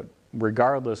railroad,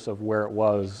 regardless of where it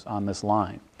was on this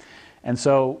line. And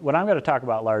so what I'm going to talk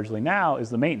about largely now is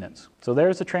the maintenance. So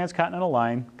there's the transcontinental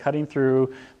line cutting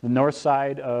through the north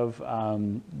side of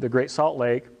the Great Salt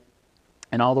Lake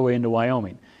and all the way into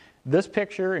Wyoming. This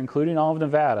picture, including all of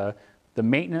Nevada, the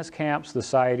maintenance camps, the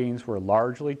sidings were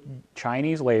largely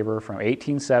Chinese labor from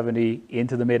 1870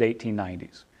 into the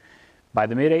mid-1890s. By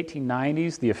the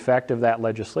mid-1890s, the effect of that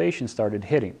legislation started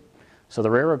hitting. So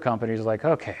the railroad companies are like,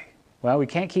 okay, well, we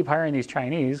can't keep hiring these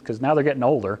Chinese because now they're getting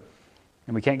older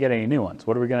and we can't get any new ones.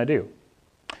 What are we going to do?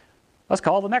 Let's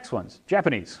call the next ones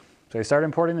Japanese. So they start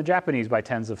importing the Japanese by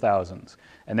tens of thousands.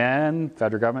 And then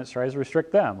federal government tries to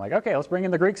restrict them. Like, okay, let's bring in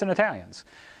the Greeks and Italians.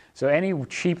 So any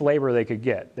cheap labor they could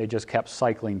get, they just kept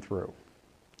cycling through.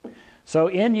 So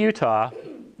in Utah,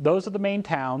 those are the main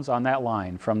towns on that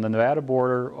line, from the Nevada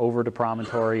border over to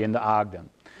Promontory into Ogden.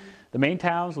 The main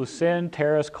towns, Lucin,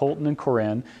 Terrace, Colton, and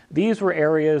Corinne, these were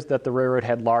areas that the railroad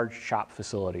had large shop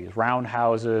facilities,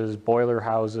 roundhouses, boiler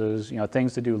houses, you know,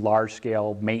 things to do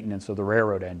large-scale maintenance of the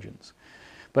railroad engines.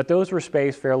 But those were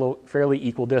spaced fairly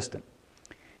equal distant.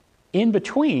 In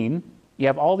between, you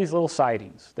have all these little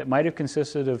sidings that might have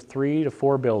consisted of 3 to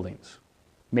 4 buildings,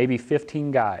 maybe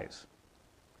 15 guys.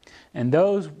 And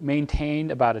those maintained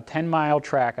about a 10-mile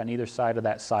track on either side of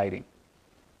that siding.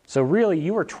 So really,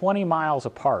 you were 20 miles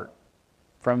apart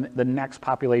from the next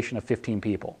population of 15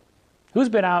 people. Who's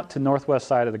been out to the northwest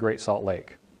side of the Great Salt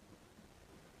Lake?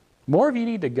 More of you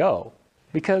need to go,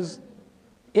 because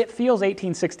it feels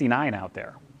 1869 out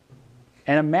there.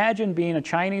 And imagine being a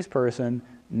Chinese person,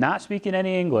 not speaking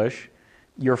any English,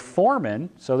 your foreman,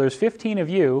 so there's 15 of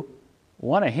you,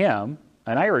 one of him,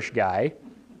 an Irish guy,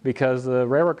 because the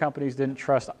railroad companies didn't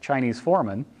trust Chinese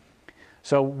foremen.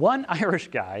 So one Irish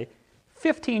guy,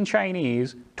 15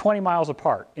 Chinese, 20 miles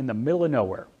apart in the middle of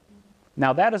nowhere.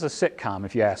 Now that is a sitcom,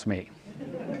 if you ask me.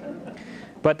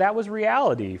 But that was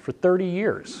reality for 30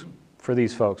 years for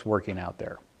these folks working out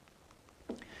there.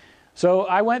 So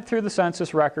I went through the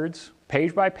census records,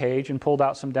 page by page, and pulled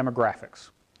out some demographics.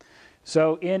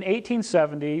 So in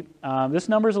 1870, this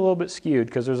number is a little bit skewed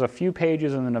because there's a few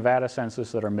pages in the Nevada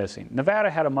census that are missing. Nevada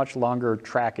had a much longer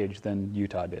trackage than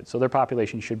Utah did, so their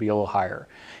population should be a little higher.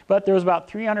 But there was about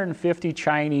 350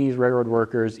 Chinese railroad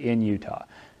workers in Utah,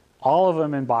 all of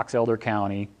them in Box Elder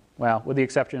County, well, with the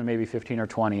exception of maybe 15 or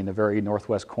 20 in the very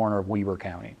northwest corner of Weber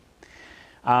County.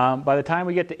 By the time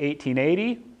we get to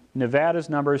 1880,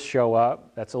 Nevada's numbers show up.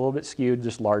 That's a little bit skewed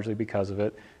just largely because of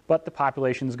it, but the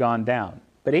population's gone down.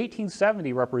 But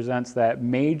 1870 represents that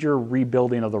major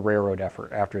rebuilding of the railroad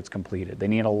effort after it's completed. They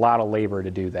need a lot of labor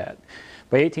to do that.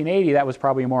 By 1880, that was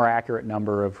probably a more accurate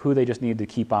number of who they just needed to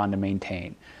keep on to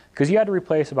maintain. Because you had to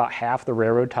replace about half the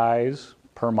railroad ties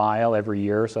per mile every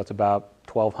year, so that's about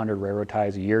 1,200 railroad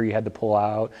ties a year you had to pull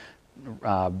out,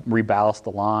 reballast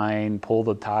the line, pull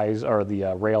the ties or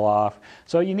the rail off.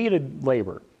 So you needed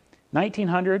labor.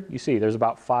 1900, you see, there's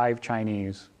about 5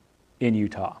 Chinese in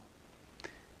Utah.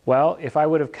 Well, if I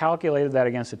would have calculated that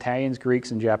against Italians,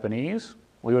 Greeks, and Japanese,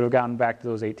 we would have gotten back to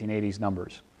those 1880s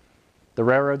numbers. The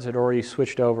railroads had already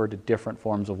switched over to different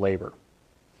forms of labor.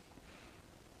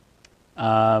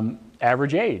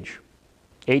 Average age.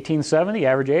 1870,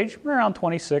 average age, around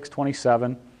 26,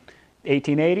 27.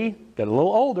 1880, get a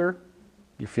little older.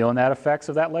 You're feeling that effects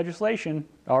of that legislation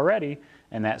already,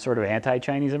 and that sort of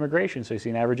anti-Chinese immigration. So you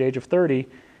see an average age of 30. By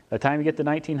the time you get to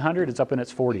 1900, it's up in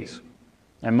its 40s.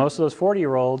 And most of those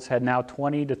 40-year-olds had now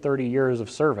 20 to 30 years of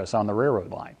service on the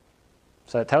railroad line.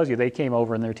 So that tells you they came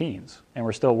over in their teens and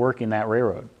were still working that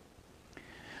railroad.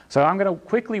 So I'm going to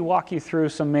quickly walk you through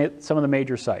some of the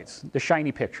major sites, the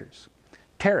shiny pictures.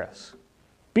 Terrace.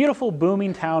 Beautiful,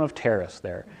 booming town of Terrace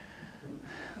there.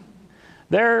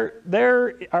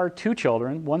 There are 2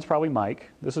 children. One's probably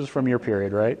Mike. This is from your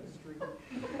period, right?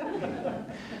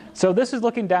 So this is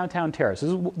looking downtown Terrace. This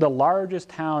is the largest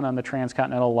town on the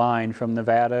transcontinental line from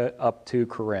Nevada up to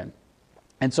Corinne.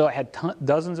 And so it had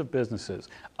dozens of businesses,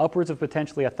 upwards of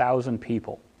potentially 1,000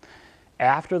 people.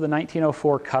 After the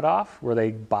 1904 cutoff, where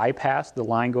they bypassed the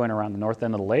line going around the north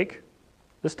end of the lake,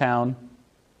 this town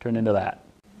turned into that.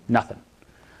 Nothing.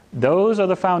 Those are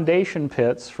the foundation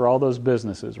pits for all those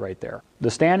businesses right there. The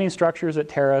standing structures at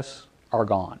Terrace are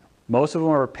gone. Most of them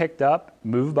were picked up,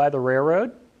 moved by the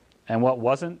railroad, and what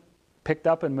wasn't picked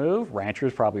up and moved,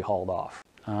 ranchers probably hauled off.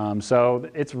 So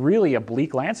it's really a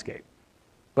bleak landscape.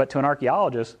 But to an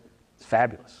archaeologist, it's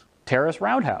fabulous. Terrace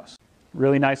Roundhouse.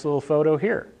 Really nice little photo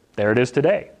here. There it is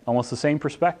today. Almost the same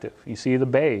perspective. You see the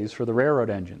bays for the railroad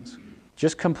engines.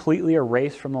 Just completely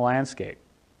erased from the landscape.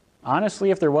 Honestly,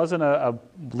 if there wasn't a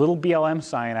little BLM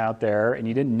sign out there and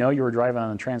you didn't know you were driving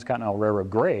on the Transcontinental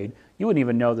Railroad grade, you wouldn't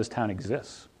even know this town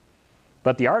exists.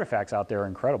 But the artifacts out there are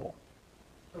incredible.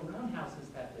 The roundhouses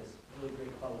had this really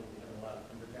great quality and a lot of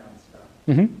underground stuff.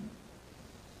 Mm-hmm.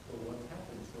 So what's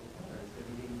happened so far? Has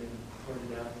everything been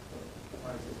sorted out as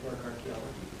far as historic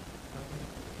archaeology?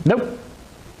 Nope.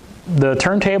 The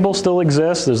turntable still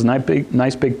exists. There's a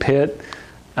nice big pit.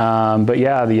 But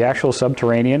yeah, the actual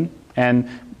subterranean. And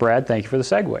Brad, thank you for the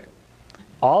segue.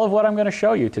 All of what I'm going to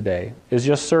show you today is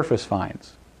just surface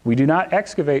finds. We do not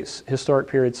excavate historic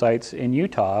period sites in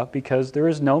Utah because there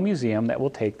is no museum that will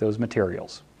take those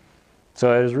materials.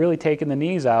 So it has really taken the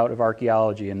knees out of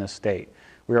archaeology in this state.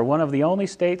 We are one of the only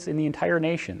states in the entire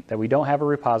nation that we don't have a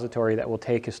repository that will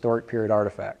take historic period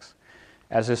artifacts.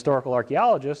 As a historical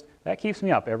archaeologist, that keeps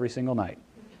me up every single night.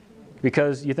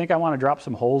 Because you think I want to drop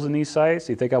some holes in these sites?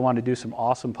 You think I want to do some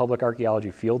awesome public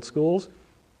archaeology field schools?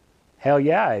 Hell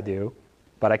yeah, I do.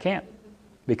 But I can't.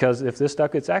 Because if this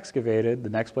stuff gets excavated, the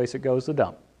next place it goes is the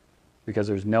dump. Because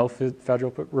there's no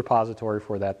federal repository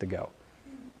for that to go.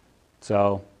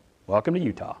 So, welcome to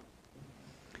Utah.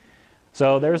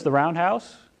 So there's the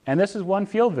roundhouse. And this is one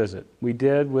field visit we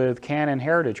did with Canon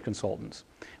Heritage Consultants.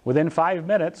 Within 5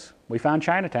 minutes, we found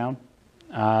Chinatown.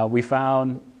 We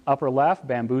found upper left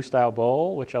bamboo style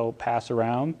bowl, which I'll pass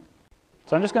around.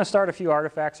 So I'm just going to start a few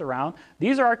artifacts around.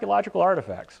 These are archaeological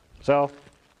artifacts. So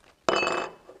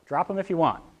drop them if you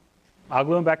want. I'll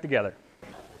glue them back together.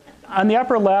 On the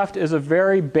upper left is a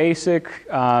very basic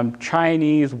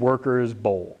Chinese worker's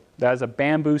bowl. That is a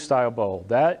bamboo style bowl.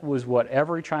 That was what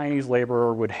every Chinese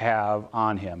laborer would have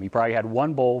on him. He probably had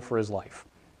one bowl for his life.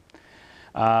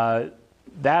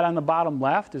 That on the bottom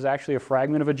left is actually a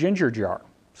fragment of a ginger jar.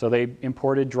 So they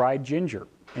imported dried ginger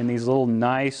in these little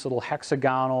nice little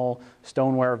hexagonal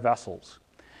stoneware vessels.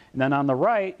 And then on the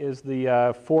right is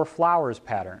the 4 flowers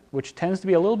pattern, which tends to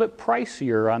be a little bit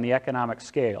pricier on the economic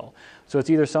scale. So it's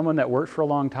either someone that worked for a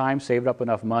long time, saved up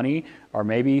enough money, or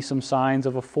maybe some signs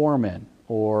of a foreman,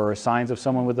 or signs of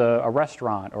someone with a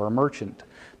restaurant or a merchant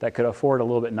that could afford a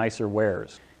little bit nicer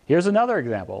wares. Here's another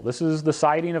example. This is the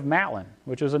siding of Matlin,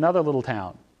 which is another little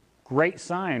town. Great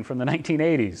sign from the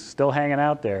 1980s, still hanging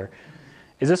out there.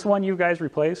 Is this one you guys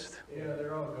replaced? Yeah,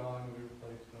 they're all gone. We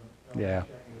replaced them. Yeah.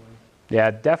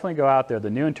 Yeah, definitely go out there. The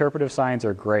new interpretive signs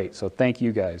are great, so thank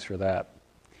you guys for that.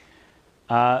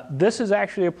 This is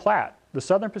actually a plat. The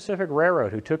Southern Pacific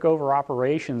Railroad, who took over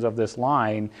operations of this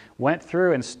line, went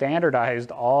through and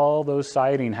standardized all those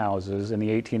siding houses in the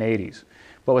 1880s.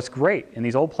 But what's great, in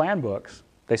these old plan books,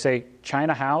 they say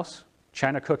China house,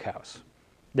 China cookhouse.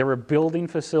 They were building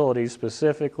facilities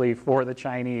specifically for the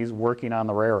Chinese working on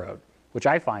the railroad, which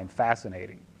I find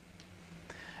fascinating.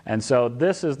 And so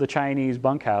this is the Chinese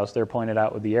bunkhouse they're pointed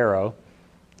out with the arrow,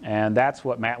 and that's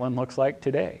what Matlin looks like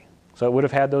today. So it would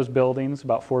have had those buildings,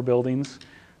 about 4 buildings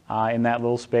in that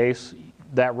little space.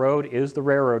 That road is the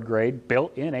railroad grade,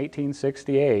 built in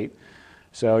 1868,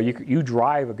 so you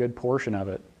drive a good portion of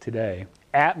it today.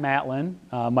 At Matlin,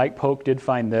 Mike Polk did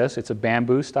find this. It's a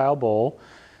bamboo style bowl,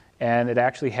 and it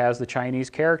actually has the Chinese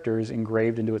characters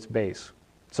engraved into its base.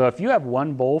 So if you have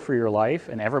one bowl for your life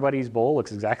and everybody's bowl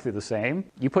looks exactly the same,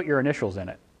 you put your initials in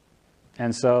it.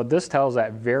 And so this tells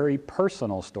that very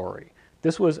personal story.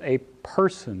 This was a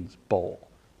person's bowl,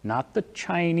 not the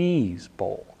Chinese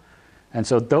bowl. And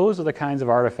so those are the kinds of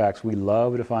artifacts we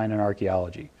love to find in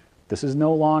archaeology. This is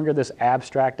no longer this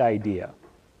abstract idea.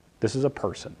 This is a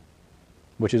person,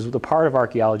 which is the part of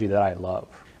archaeology that I love.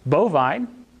 Bovine,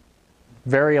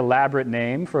 very elaborate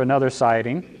name for another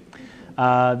sighting.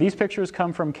 These pictures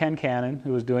come from Ken Cannon,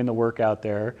 who was doing the work out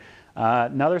there.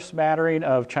 Another smattering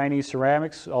of Chinese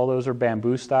ceramics. All those are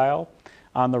bamboo style.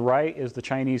 On the right is the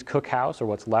Chinese cookhouse, or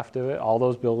what's left of it. All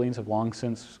those buildings have long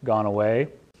since gone away.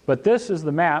 But this is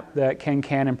the map that Ken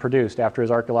Cannon produced after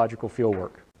his archaeological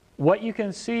fieldwork. What you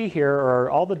can see here are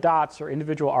all the dots are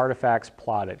individual artifacts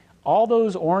plotted. All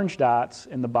those orange dots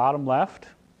in the bottom left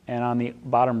and on the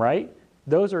bottom right,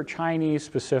 those are Chinese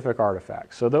specific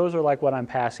artifacts. So those are like what I'm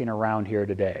passing around here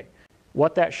today.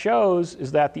 What that shows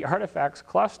is that the artifacts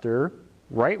cluster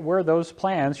right where those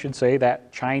plans should say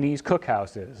that Chinese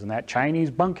cookhouse is and that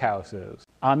Chinese bunkhouse is.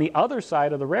 On the other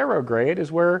side of the railroad grade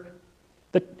is where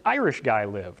the Irish guy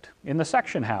lived, in the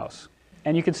section house.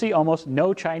 And you can see almost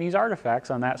no Chinese artifacts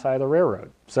on that side of the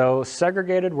railroad. So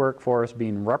segregated workforce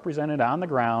being represented on the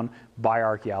ground by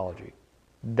archaeology.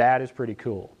 That is pretty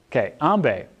cool. Okay,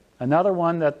 Ambe, another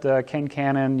one that Ken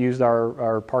Cannon used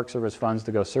our Park Service funds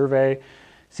to go survey.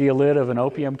 See a lid of an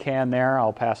opium can there.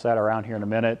 I'll pass that around here in a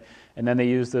minute. And then they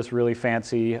use this really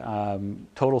fancy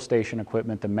total station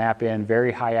equipment to map in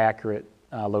very high accurate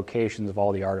locations of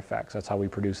all the artifacts. That's how we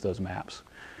produce those maps.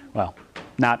 Well,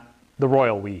 not the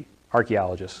royal we,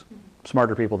 archaeologists,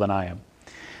 smarter people than I am.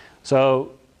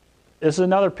 So this is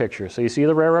another picture. So you see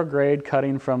the railroad grade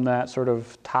cutting from that sort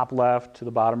of top left to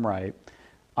the bottom right.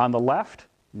 On the left,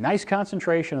 nice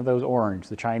concentration of those orange,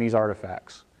 the Chinese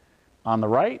artifacts. On the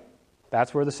right,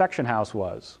 that's where the section house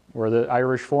was, where the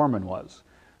Irish foreman was.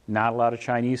 Not a lot of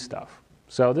Chinese stuff.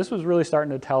 So this was really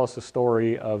starting to tell us the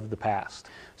story of the past.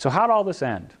 So how did all this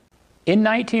end? In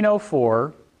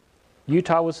 1904,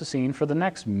 Utah was the scene for the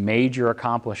next major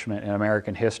accomplishment in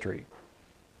American history.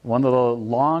 One of the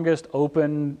longest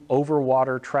open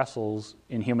overwater trestles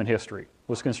in human history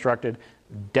was constructed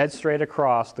dead straight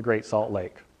across the Great Salt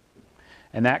Lake.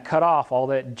 And that cut off all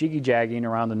that jiggy-jagging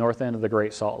around the north end of the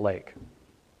Great Salt Lake.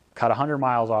 Cut 100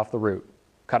 miles off the route.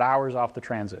 Cut hours off the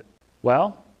transit.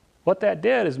 Well, what that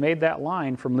did is made that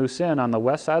line from Lucin on the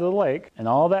west side of the lake and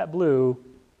all that blue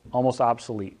almost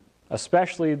obsolete,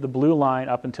 especially the blue line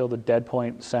up until the dead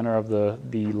point center of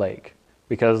the lake,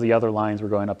 because the other lines were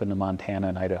going up into Montana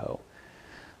and Idaho.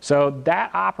 So that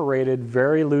operated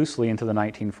very loosely into the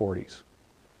 1940s.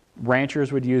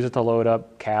 Ranchers would use it to load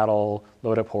up cattle,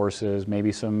 load up horses,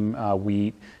 maybe some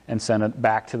wheat, and send it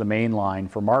back to the main line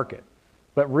for market.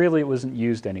 But really it wasn't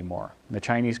used anymore. The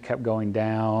Chinese kept going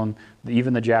down.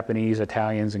 Even the Japanese,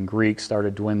 Italians, and Greeks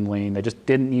started dwindling. They just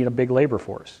didn't need a big labor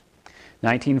force.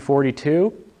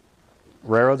 1942,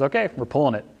 railroads, okay, we're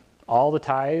pulling it. All the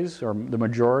ties, or the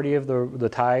majority of the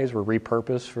ties, were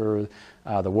repurposed for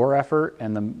the war effort,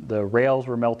 and the rails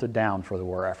were melted down for the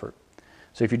war effort.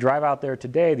 So if you drive out there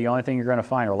today, the only thing you're going to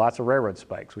find are lots of railroad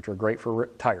spikes, which are great for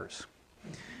tires.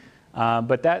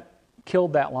 But that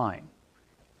killed that line.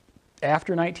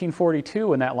 After 1942,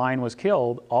 when that line was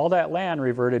killed, all that land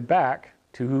reverted back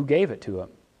to who gave it to them.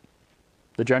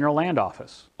 The General Land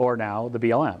Office, or now the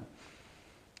BLM.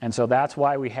 And so that's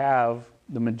why we have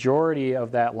the majority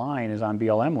of that line is on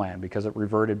BLM land, because it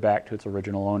reverted back to its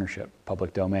original ownership,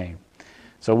 public domain.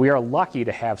 So we are lucky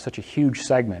to have such a huge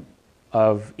segment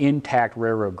of intact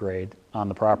railroad grade on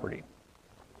the property.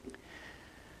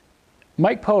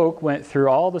 Mike Polk went through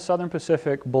all the Southern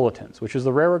Pacific Bulletins, which is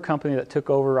the railroad company that took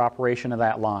over operation of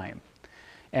that line.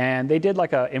 And they did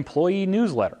like an employee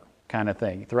newsletter kind of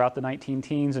thing throughout the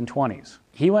 19-teens and 20s.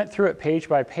 He went through it page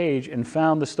by page and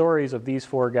found the stories of these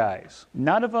four guys.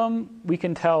 None of them, we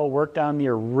can tell, worked on the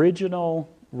original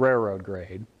railroad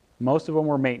grade. Most of them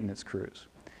were maintenance crews.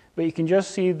 But you can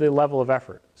just see the level of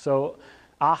effort. So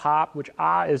AHOP, which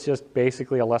is just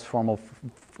basically a less formal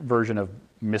version of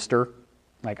Mr.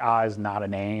 Like is not a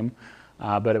name,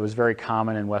 but it was very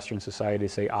common in Western society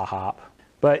to say AHOP.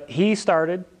 But he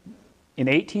started in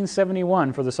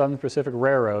 1871 for the Southern Pacific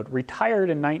Railroad,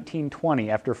 retired in 1920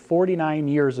 after 49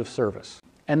 years of service.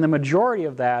 And the majority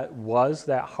of that was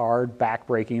that hard,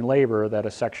 back-breaking labor that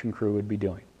a section crew would be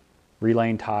doing,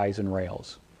 relaying ties and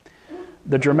rails.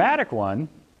 The dramatic one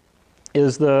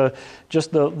is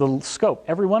just the scope.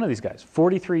 Every one of these guys,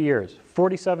 43 years,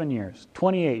 47 years,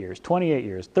 28 years, 28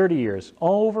 years, 30 years,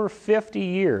 over 50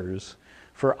 years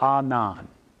for Nan,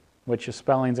 which is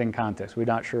spellings in context. We're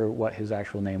not sure what his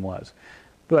actual name was.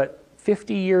 But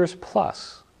 50 years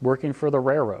plus working for the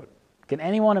railroad. Can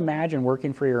anyone imagine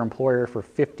working for your employer for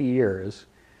 50 years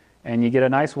and you get a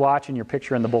nice watch and your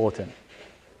picture in the bulletin?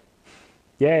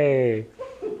 Yay!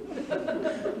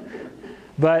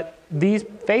 But these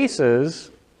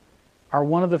faces are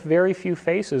one of the very few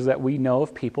faces that we know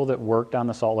of people that worked on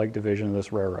the Salt Lake Division of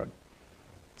this railroad.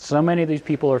 So many of these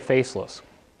people are faceless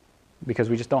because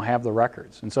we just don't have the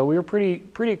records. And so we were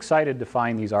pretty excited to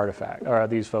find these artifacts, or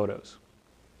these photos.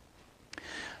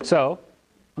 So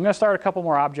I'm going to start a couple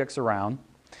more objects around.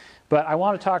 But I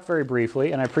want to talk very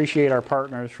briefly, and I appreciate our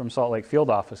partners from Salt Lake Field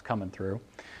Office coming through.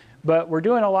 But we're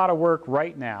doing a lot of work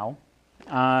right now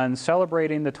on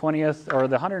celebrating the 20th or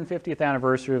the 150th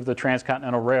anniversary of the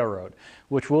Transcontinental Railroad,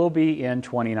 which will be in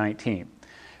 2019.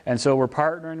 And so we're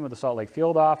partnering with the Salt Lake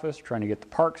Field Office, trying to get the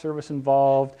Park Service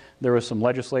involved. There was some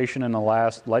legislation in the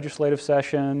last legislative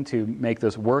session to make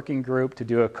this working group to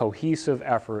do a cohesive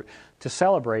effort to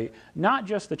celebrate not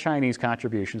just the Chinese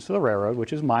contributions to the railroad,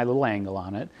 which is my little angle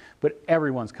on it, but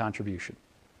everyone's contribution.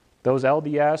 Those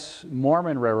LDS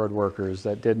Mormon railroad workers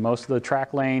that did most of the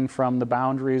track lane from the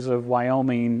boundaries of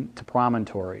Wyoming to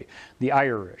Promontory, the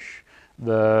Irish,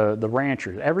 the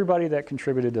ranchers, everybody that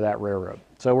contributed to that railroad.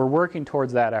 So we're working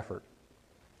towards that effort.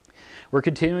 We're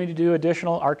continuing to do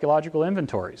additional archaeological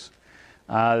inventories.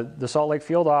 The Salt Lake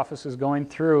Field Office is going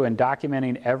through and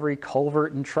documenting every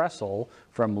culvert and trestle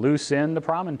from Loose End to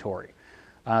Promontory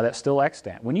that's still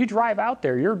extant. When you drive out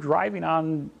there, you're driving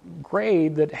on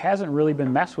grade that hasn't really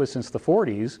been messed with since the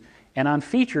 40s and on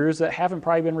features that haven't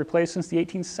probably been replaced since the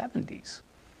 1870s.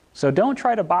 So don't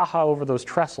try to Baja over those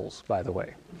trestles, by the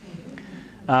way.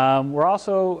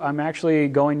 I'm actually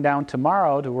going down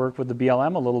tomorrow to work with the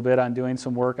BLM a little bit on doing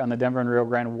some work on the Denver and Rio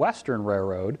Grande Western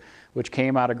Railroad, which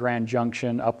came out of Grand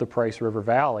Junction up the Price River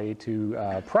Valley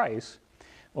to Price.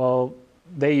 Well,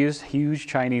 they used huge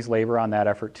Chinese labor on that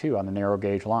effort too, on the narrow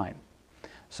gauge line.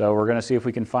 So we're going to see if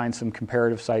we can find some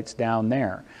comparative sites down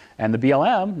there. And the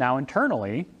BLM now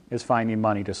internally is finding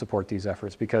money to support these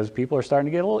efforts because people are starting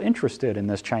to get a little interested in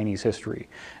this Chinese history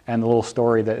and the little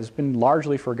story that has been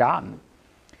largely forgotten.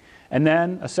 And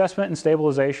then assessment and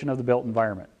stabilization of the built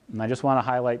environment. And I just want to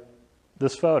highlight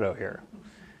this photo here.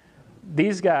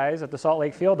 These guys at the Salt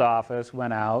Lake Field Office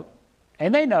went out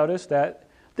and they noticed that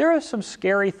there are some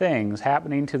scary things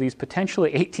happening to these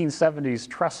potentially 1870s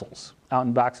trestles out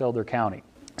in Box Elder County.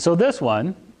 So this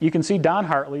one, you can see Don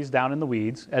Hartley's down in the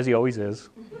weeds, as he always is.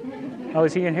 Oh,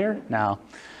 is he in here? No.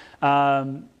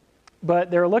 But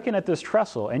they're looking at this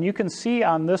trestle, and you can see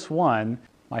on this one,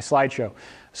 my slideshow.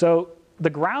 So the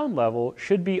ground level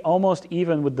should be almost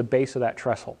even with the base of that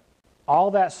trestle.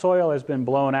 All that soil has been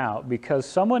blown out because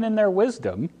someone in their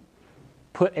wisdom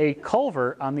put a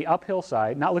culvert on the uphill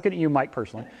side, not looking at you, Mike,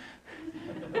 personally,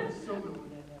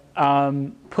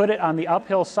 put it on the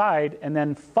uphill side and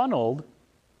then funneled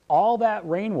all that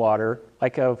rainwater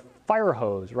like a fire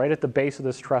hose right at the base of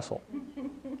this trestle,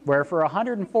 where for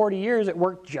 140 years it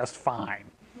worked just fine.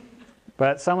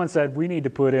 But someone said, we need to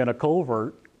put in a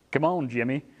culvert. Come on,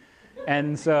 Jimmy.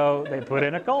 And so they put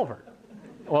in a culvert.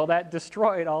 Well, that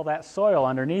destroyed all that soil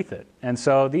underneath it. And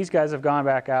so these guys have gone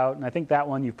back out, and I think that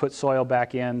one you put soil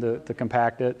back in to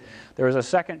compact it. There was a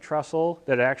second trestle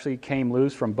that actually came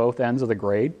loose from both ends of the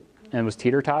grade and was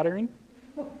teeter-tottering.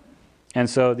 And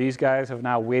so these guys have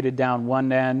now weighted down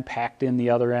one end, packed in the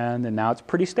other end, and now it's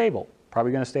pretty stable.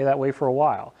 Probably going to stay that way for a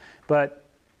while. But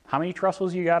how many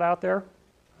trestles you got out there?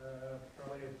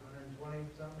 Probably 120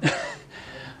 something.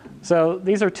 So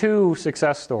these are two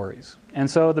success stories. And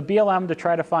so the BLM, to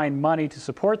try to find money to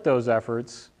support those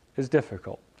efforts is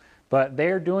difficult. But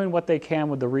they're doing what they can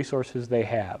with the resources they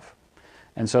have.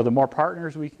 And so the more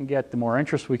partners we can get, the more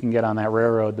interest we can get on that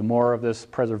railroad, the more of this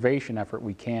preservation effort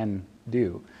we can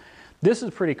do. This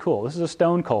is pretty cool. This is a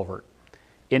stone culvert.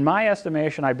 In my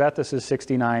estimation, I bet this is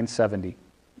 69, 70.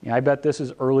 I bet this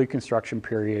is early construction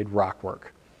period rock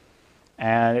work.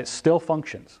 And it still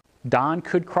functions. Don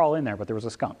could crawl in there, but there was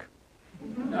a skunk.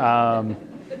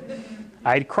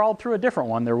 I crawled through a different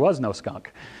one. There was no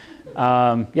skunk.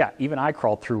 Yeah, even I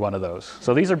crawled through one of those.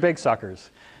 So these are big suckers.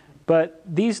 But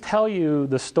these tell you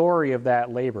the story of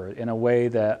that labor in a way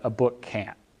that a book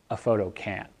can't, a photo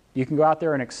can't. You can go out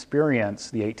there and experience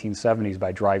the 1870s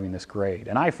by driving this grade.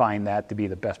 And I find that to be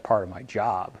the best part of my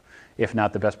job, if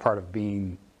not the best part of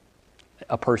being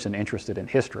a person interested in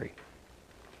history.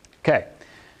 Okay,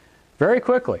 very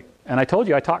quickly. And I told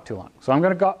you I talked too long, so I'm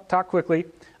going to talk quickly.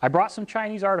 I brought some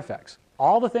Chinese artifacts.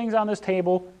 All the things on this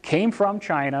table came from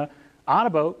China on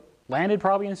a boat, landed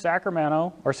probably in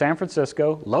Sacramento or San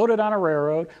Francisco, loaded on a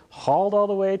railroad, hauled all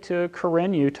the way to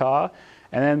Corinne, Utah,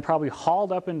 and then probably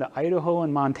hauled up into Idaho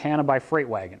and Montana by freight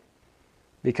wagon.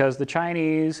 Because the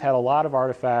Chinese had a lot of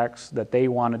artifacts that they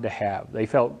wanted to have. They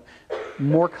felt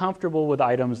more comfortable with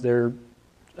items they're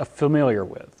familiar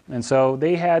with. And so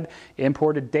they had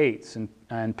imported dates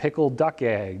and pickled duck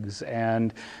eggs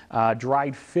and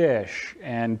dried fish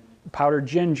and powdered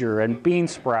ginger and bean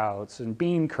sprouts and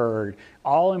bean curd,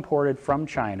 all imported from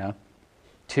China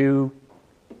to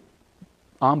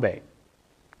Ambe,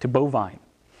 to bovine.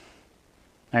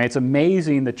 And it's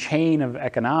amazing the chain of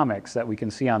economics that we can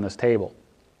see on this table.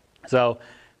 So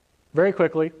very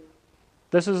quickly,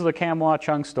 This is the Kamwa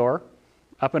Chung store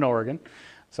up in Oregon.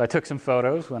 So I took some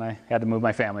photos when I had to move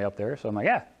my family up there. So I'm like,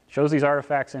 yeah, shows these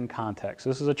artifacts in context.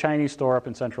 This is a Chinese store up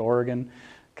in Central Oregon,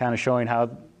 kind of showing how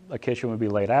a kitchen would be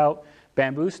laid out.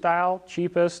 Bamboo style,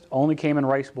 cheapest, only came in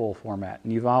rice bowl format,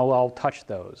 and you've all touched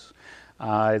those.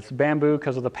 It's bamboo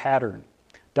because of the pattern.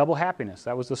 Double happiness,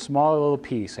 that was the smaller little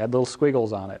piece, had little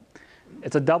squiggles on it.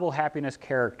 It's a double happiness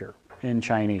character in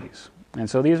Chinese. And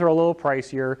so these are a little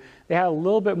pricier. They had a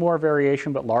little bit more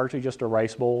variation, but largely just a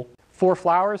rice bowl. 4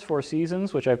 flowers, 4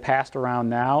 seasons, which I've passed around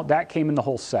now, that came in the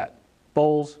whole set.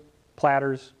 Bowls,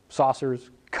 platters, saucers,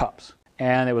 cups.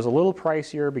 And it was a little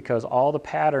pricier because all the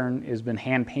pattern has been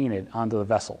hand painted onto the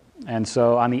vessel. And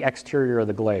so on the exterior of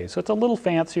the glaze. So it's a little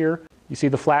fancier. You see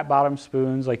the flat bottom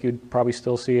spoons like you'd probably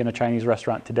still see in a Chinese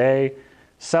restaurant today.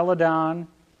 Celadon,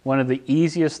 one of the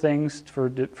easiest things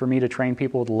for me to train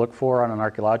people to look for on an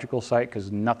archaeological site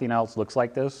because nothing else looks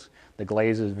like this. The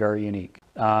glaze is very unique.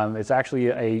 It's actually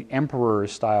an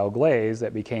emperor-style glaze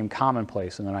that became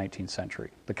commonplace in the 19th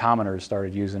century. The commoners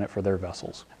started using it for their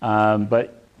vessels.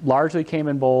 But largely came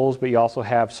in bowls, but you also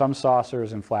have some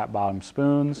saucers and flat-bottom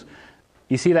spoons.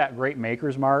 You see that great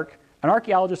maker's mark. An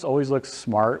archaeologist always looks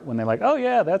smart when they're like, oh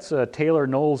yeah, that's Taylor,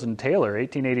 Knowles, and Taylor,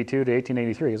 1882 to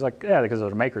 1883. It's like, yeah, because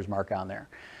there's a maker's mark on there.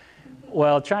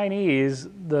 Well, Chinese,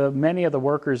 many of the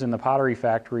workers in the pottery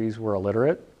factories were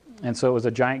illiterate, and so it was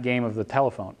a giant game of the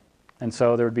telephone. And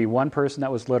so there would be one person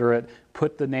that was literate,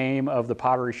 put the name of the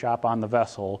pottery shop on the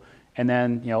vessel, and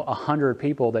then 100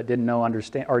 people that didn't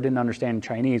understand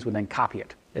Chinese would then copy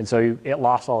it. And so it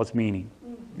lost all its meaning.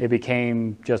 It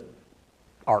became just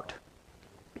art.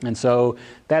 And so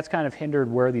that's kind of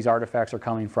hindered where these artifacts are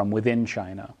coming from within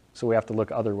China. So we have to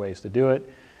look other ways to do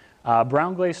it.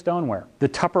 Brown glazed stoneware, the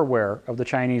Tupperware of the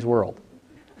Chinese world,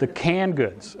 the canned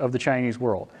goods of the Chinese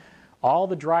world. All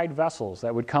the dried vessels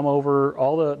that would come over,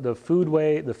 all the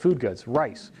food goods,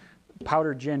 rice,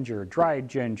 powdered ginger, dried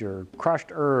ginger, crushed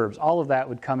herbs, all of that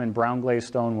would come in brown glazed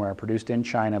stoneware produced in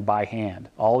China by hand.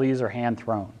 All these are hand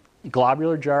thrown.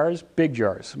 Globular jars, big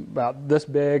jars, about this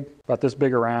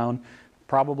big around,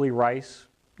 probably rice.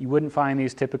 You wouldn't find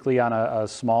these typically on a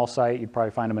small site. You'd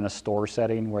probably find them in a store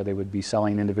setting where they would be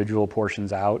selling individual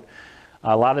portions out.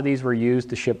 A lot of these were used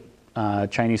to ship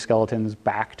Chinese skeletons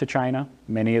back to China.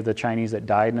 Many of the Chinese that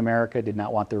died in America did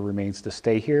not want their remains to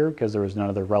stay here because there was none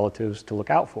of their relatives to look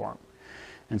out for them.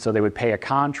 And so they would pay a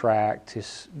contract to,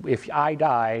 if I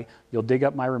die, you'll dig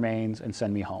up my remains and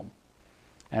send me home.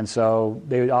 And so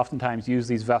they would oftentimes use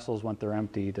these vessels when they're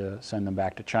empty to send them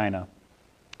back to China.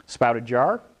 Spouted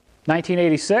jar,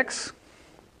 1986,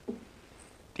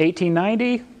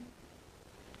 1890,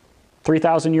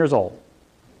 3,000 years old.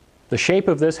 The shape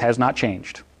of this has not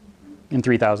changed in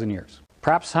 3,000 years.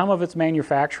 Perhaps some of its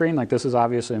manufacturing, like this is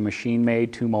obviously a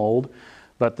machine-made to mold,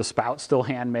 but the spout's still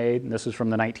handmade, and this is from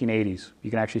the 1980s. You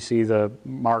can actually see the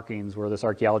markings where this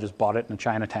archaeologist bought it in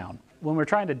Chinatown. When we're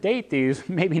trying to date these,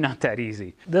 maybe not that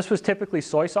easy. This was typically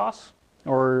soy sauce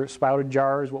or spouted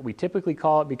jars, what we typically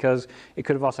call it, because it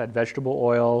could have also had vegetable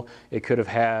oil, it could have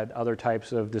had other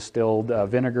types of distilled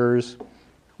vinegars.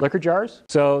 Liquor jars,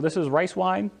 so this is rice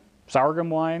wine,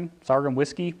 wine, sorghum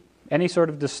whiskey. Any sort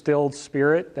of distilled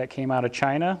spirit that came out of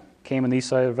China came in these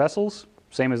sort of vessels,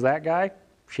 same as that guy.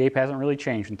 Shape hasn't really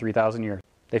changed in 3,000 years.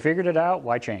 They figured it out,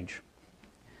 why change?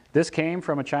 This came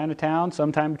from a Chinatown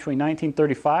sometime between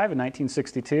 1935 and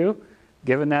 1962,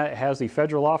 given that it has the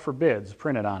federal law forbids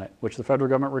printed on it, which the federal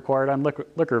government required on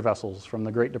liquor vessels from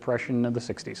the Great Depression of the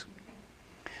 60s.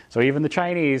 So even the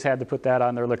Chinese had to put that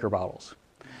on their liquor bottles.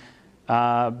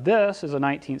 This is a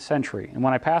 19th century, and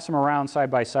when I pass them around side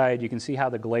by side, you can see how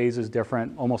the glaze is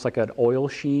different, almost like an oil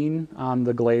sheen on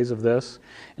the glaze of this.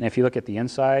 And if you look at the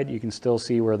inside, you can still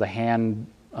see where the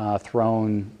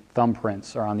hand-thrown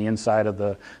thumbprints are on the inside of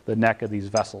the neck of these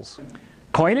vessels.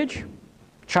 Coinage.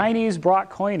 Chinese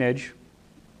brought coinage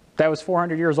that was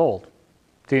 400 years old to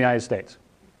the United States.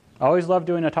 I always loved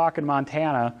doing a talk in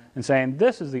Montana and saying,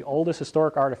 this is the oldest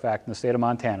historic artifact in the state of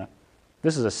Montana.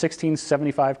 This is a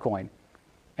 1675 coin.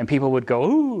 And people would go,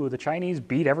 ooh, the Chinese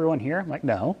beat everyone here. I'm like,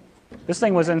 no. This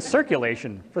thing was in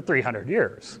circulation for 300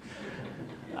 years.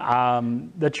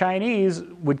 The Chinese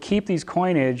would keep these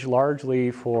coinage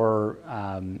largely for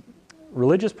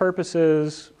religious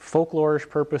purposes, folklorish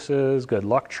purposes, good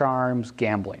luck charms,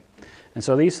 gambling. And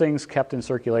so these things kept in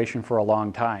circulation for a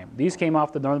long time. These came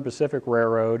off the Northern Pacific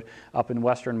Railroad up in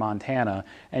western Montana,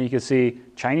 and you can see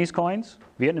Chinese coins,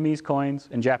 Vietnamese coins,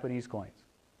 and Japanese coins,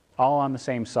 all on the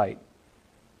same site.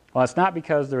 Well, it's not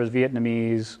because there was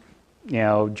Vietnamese,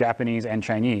 Japanese, and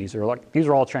Chinese. These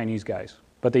are all Chinese guys.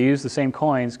 But they used the same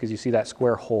coins because you see that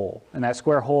square hole. And that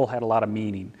square hole had a lot of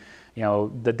meaning. You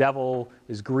know, the devil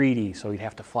is greedy, so he'd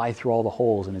have to fly through all the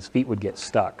holes and his feet would get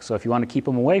stuck. So if you want to keep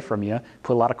him away from you,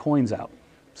 put a lot of coins out.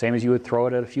 Same as you would throw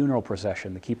it at a funeral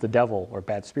procession to keep the devil or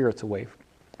bad spirits away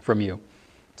from you.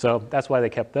 So that's why they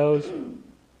kept those.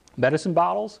 Medicine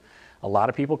bottles, a lot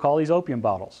of people call these opium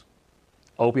bottles.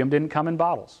 Opium didn't come in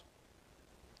bottles.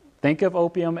 Think of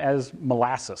opium as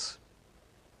molasses.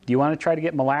 Do you want to try to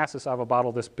get molasses out of a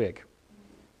bottle this big?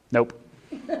 Nope.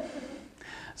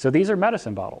 So these are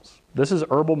medicine bottles. This is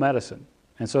herbal medicine.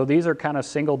 And so these are kind of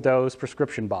single dose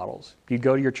prescription bottles. You'd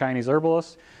go to your Chinese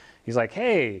herbalist, he's like,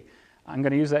 hey, I'm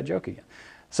going to use that joke again.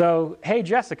 So, hey,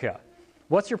 Jessica,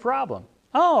 what's your problem?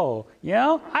 Oh, you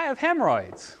know, I have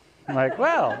hemorrhoids. I'm like,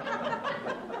 well,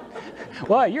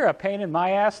 you're a pain in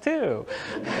my ass too.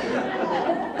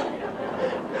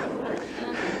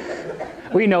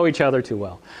 We know each other too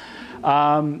well.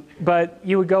 But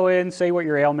you would go in, say what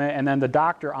your ailment, and then the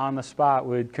doctor on the spot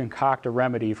would concoct a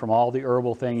remedy from all the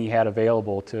herbal thing he had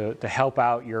available to help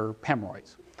out your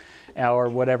hemorrhoids or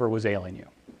whatever was ailing you,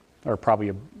 or probably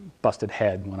a busted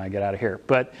head when I get out of here.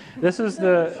 But this is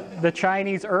the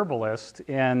Chinese herbalist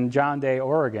in John Day,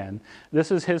 Oregon. This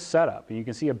is his setup. And you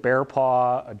can see a bear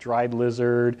paw, a dried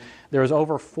lizard. There's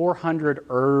over 400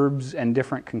 herbs and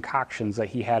different concoctions that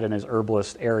he had in his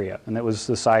herbalist area, and it was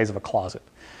the size of a closet.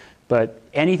 But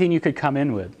anything you could come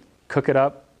in with, cook it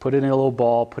up, put it in a little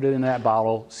ball, put it in that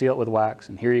bottle, seal it with wax,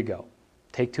 and here you go.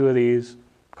 Take 2 of these,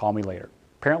 call me later.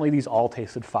 Apparently these all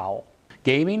tasted foul.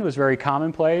 Gaming was very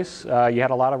commonplace. You had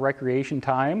a lot of recreation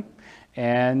time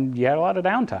and you had a lot of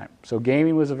downtime. So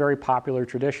gaming was a very popular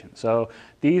tradition. So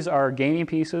these are gaming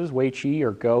pieces, Wei Qi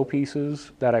or Go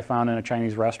pieces that I found in a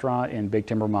Chinese restaurant in Big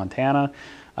Timber, Montana.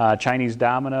 Chinese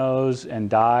dominoes and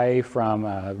die from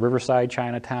Riverside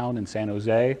Chinatown in San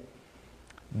Jose.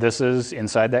 This is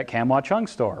inside that Kam Wah Chung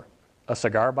store, a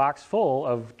cigar box full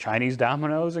of Chinese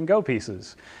dominoes and Go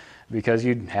pieces, because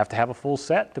you'd have to have a full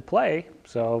set to play,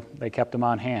 so they kept them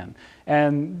on hand.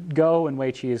 And Go and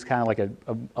Wei Qi is kind of like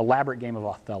an elaborate game of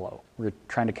Othello. We're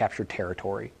trying to capture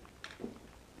territory.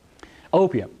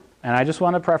 Opium, and I just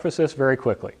want to preface this very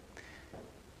quickly.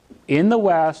 In the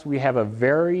West, we have a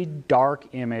very dark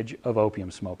image of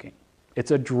opium smoking.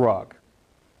 It's a drug.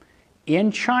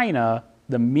 In China,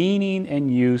 the meaning and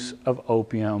use of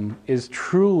opium is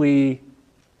truly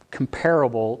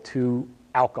comparable to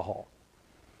alcohol.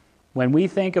 When we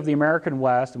think of the American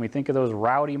West and we think of those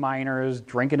rowdy miners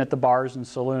drinking at the bars and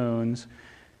saloons,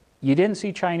 you didn't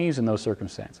see Chinese in those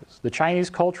circumstances. The Chinese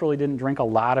culturally didn't drink a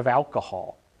lot of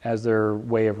alcohol as their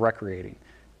way of recreating.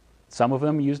 Some of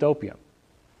them used opium.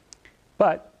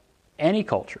 But any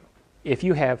culture, if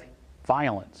you have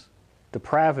violence,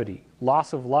 depravity,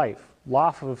 loss of life,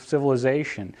 loss of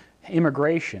civilization,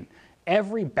 immigration,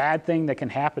 every bad thing that can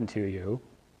happen to you,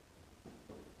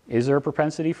 is there a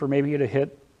propensity for maybe you to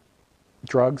hit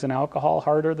drugs and alcohol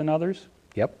harder than others?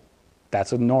 Yep,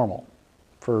 that's a normal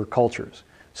for cultures.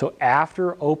 So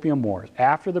after Opium Wars,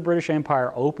 after the British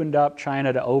Empire opened up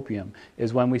China to opium,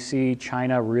 is when we see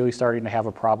China really starting to have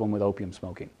a problem with opium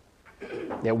smoking.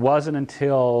 It wasn't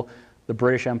until the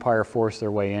British Empire forced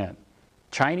their way in.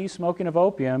 Chinese smoking of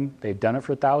opium, they've done it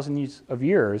for thousands of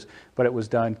years, but it was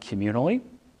done communally,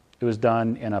 it was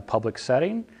done in a public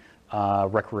setting,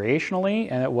 recreationally,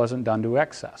 and it wasn't done to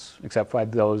excess, except by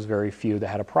those very few that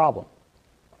had a problem.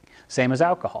 Same as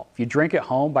alcohol. If you drink at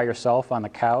home by yourself on the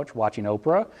couch watching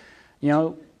Oprah, you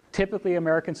know, typically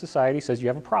American society says you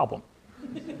have a problem.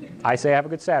 I say have a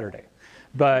good Saturday.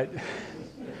 But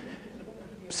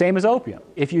same as opium.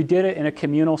 If you did it in a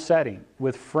communal setting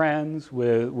with friends,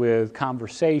 with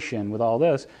conversation, with all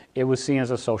this, it was seen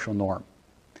as a social norm.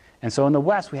 And so in the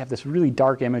West, we have this really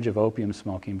dark image of opium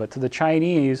smoking, but to the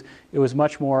Chinese, it was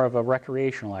much more of a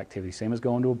recreational activity, same as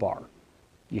going to a bar.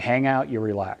 You hang out, you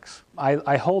relax.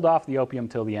 I hold off the opium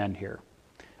till the end here.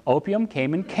 Opium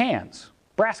came in cans,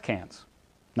 brass cans,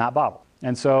 not bottles.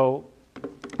 And so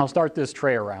I'll start this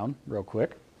tray around real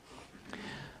quick.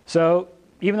 So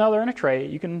even though they're in a tray,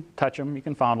 you can touch them, you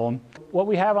can fondle them. What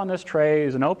we have on this tray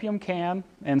is an opium can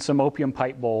and some opium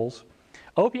pipe bowls.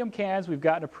 Opium cans we've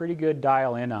gotten a pretty good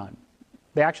dial in on.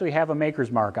 They actually have a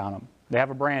maker's mark on them. They have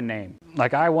a brand name.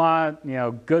 Like I want, you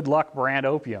know, Good Luck brand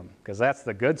opium, because that's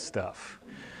the good stuff.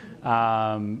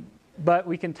 But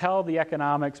we can tell the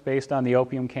economics based on the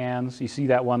opium cans. You see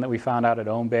that one that we found out at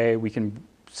Ombe. We can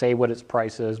say what its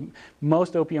price is.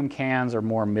 Most opium cans are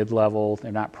more mid-level.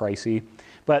 They're not pricey.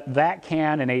 But that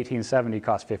can in 1870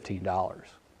 cost $15.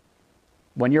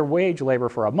 When your wage labor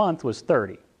for a month was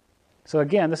 $30. So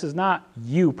again, this is not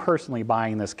you personally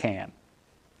buying this can.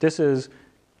 This is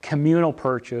communal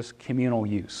purchase, communal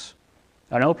use.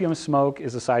 An opium smoke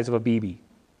is the size of a BB.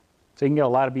 So you can get a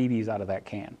lot of BBs out of that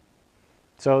can.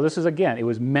 So this is, again, it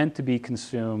was meant to be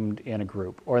consumed in a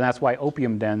group. Or that's why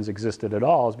opium dens existed at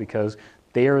all, is because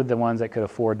they are the ones that could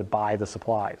afford to buy the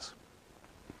supplies.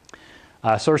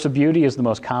 Source of Beauty is the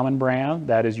most common brand.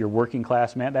 That is your working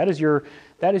class man. That is your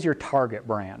target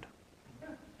brand.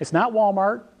 It's not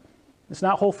Walmart. It's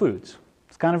not Whole Foods.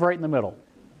 It's kind of right in the middle.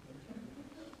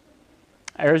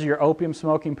 There's your opium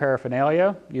smoking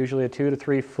paraphernalia, usually a 2 to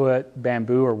 3 foot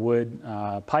bamboo or wood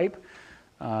pipe.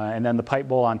 And then the pipe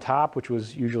bowl on top, which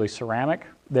was usually ceramic.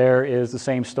 There is the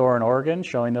same store in Oregon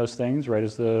showing those things right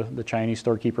as the Chinese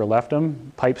storekeeper left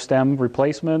them. Pipe stem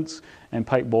replacements and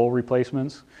pipe bowl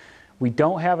replacements. We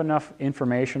don't have enough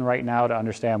information right now to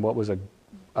understand what was a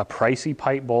pricey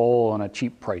pipe bowl and a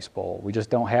cheap price bowl. We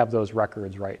just don't have those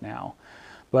records right now.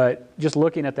 But just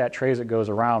looking at that tray as it goes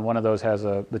around, one of those has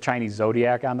the Chinese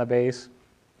zodiac on the base.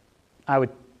 I would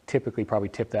typically probably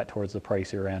tip that towards the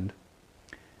pricier end.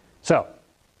 So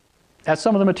that's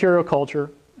some of the material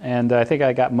culture, and I think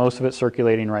I got most of it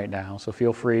circulating right now. So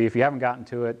feel free, if you haven't gotten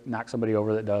to it, knock somebody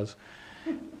over that does.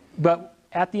 But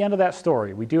at the end of that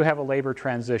story, we do have a labor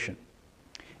transition.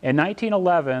 In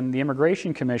 1911, the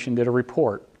Immigration Commission did a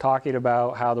report talking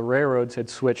about how the railroads had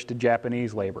switched to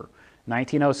Japanese labor.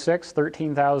 1906,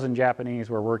 13,000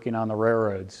 Japanese were working on the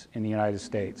railroads in the United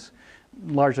States,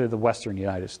 largely the western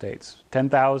United States.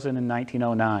 10,000 in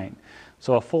 1909.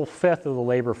 So a full fifth of the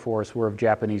labor force were of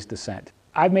Japanese descent.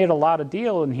 I've made a lot of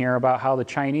deal in here about how the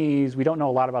Chinese, we don't know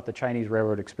a lot about the Chinese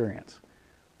railroad experience.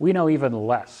 We know even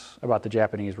less about the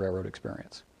Japanese railroad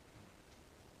experience.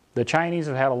 The Chinese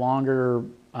have had a longer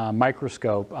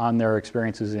microscope on their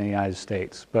experiences in the United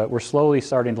States, but we're slowly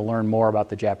starting to learn more about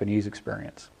the Japanese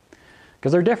experience.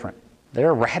 Because they're different.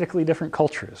 They're radically different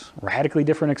cultures, radically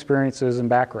different experiences and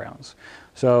backgrounds.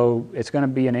 So it's going to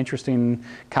be an interesting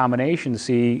combination to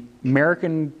see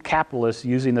American capitalists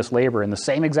using this labor in the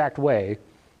same exact way,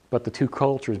 but the two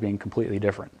cultures being completely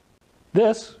different.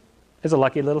 This is a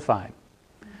lucky little find.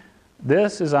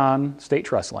 This is on state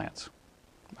trust lands.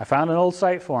 I found an old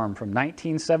site form from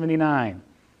 1979.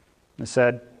 It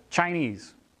said,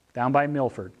 Chinese, down by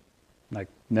Milford. I'm like,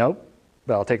 nope,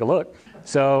 but I'll take a look.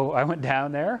 So I went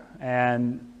down there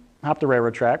and hopped the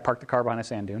railroad track, parked the car behind a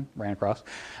sand dune, ran across,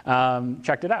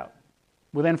 checked it out.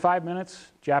 Within 5 minutes,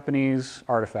 Japanese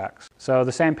artifacts. So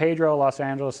the San Pedro, Los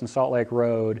Angeles, and Salt Lake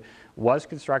Road was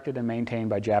constructed and maintained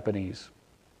by Japanese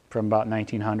from about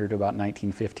 1900 to about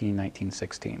 1915,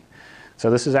 1916.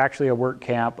 So this is actually a work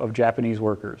camp of Japanese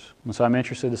workers. And so I'm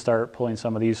interested to start pulling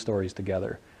some of these stories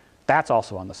together. That's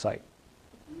also on the site.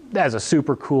 That is a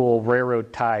super cool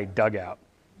railroad tie dugout.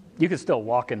 You can still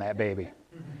walk in that baby.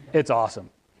 It's awesome.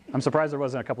 I'm surprised there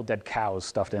wasn't a couple dead cows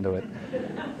stuffed into it.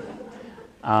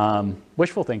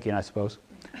 Wishful thinking, I suppose.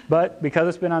 But because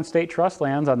it's been on state trust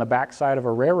lands on the backside of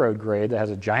a railroad grade that has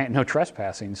a giant no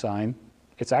trespassing sign,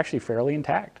 it's actually fairly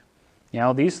intact. You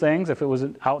know, these things, if it was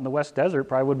out in the West Desert,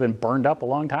 probably would have been burned up a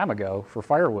long time ago for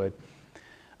firewood.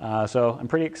 So I'm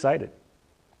pretty excited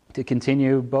to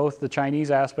continue both the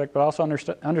Chinese aspect, but also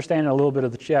understanding a little bit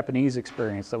of the Japanese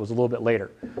experience that was a little bit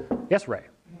later. Yes, Ray?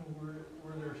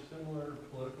 Were there similar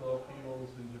political upheavals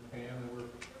in Japan that were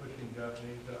pushing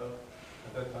Japanese out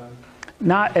at that time?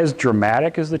 Not as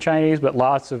dramatic as the Chinese, but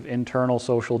lots of internal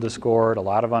social discord, a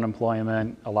lot of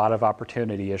unemployment, a lot of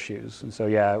opportunity issues. And so,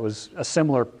 yeah, it was a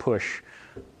similar push.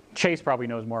 Chase probably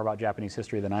knows more about Japanese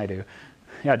history than I do.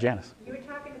 Yeah, Janice. You were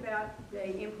talking about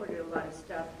they imported a lot of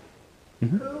stuff.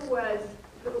 Mm-hmm.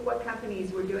 What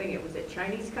companies were doing it? Was it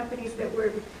Chinese companies that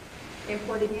were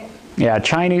importing it? Yeah,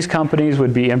 Chinese companies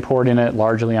would be importing it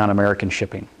largely on American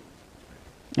shipping.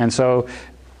 And so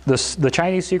the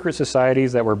Chinese secret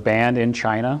societies that were banned in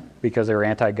China because they were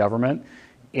anti-government,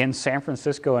 in San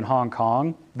Francisco and Hong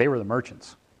Kong, they were the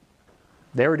merchants.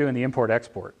 They were doing the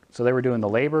import-export. So they were doing the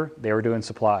labor, they were doing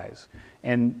supplies.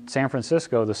 In San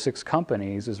Francisco, the 6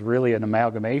 companies is really an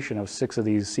amalgamation of 6 of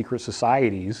these secret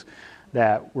societies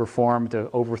that were formed to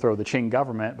overthrow the Qing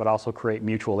government, but also create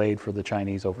mutual aid for the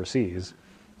Chinese overseas.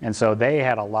 And so they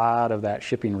had a lot of that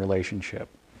shipping relationship.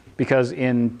 Because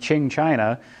in Qing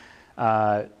China,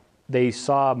 they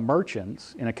saw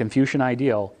merchants in a Confucian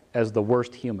ideal as the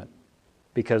worst human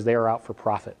because they are out for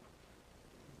profit.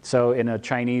 So in a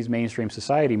Chinese mainstream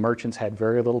society, merchants had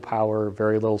very little power,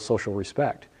 very little social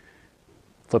respect.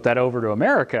 Flip that over to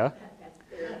America,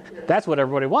 that's what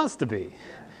everybody wants to be.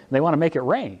 They want to make it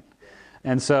rain.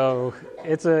 And so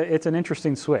it's an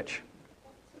interesting switch.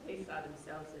 They saw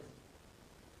themselves as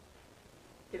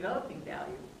developing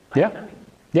value Yeah. by coming.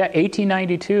 Yeah,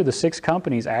 1892, the 6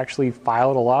 companies actually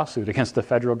filed a lawsuit against the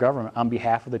federal government on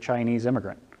behalf of the Chinese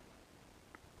immigrant.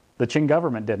 The Qing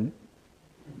government didn't.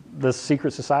 the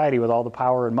secret society with all the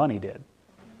power and money did.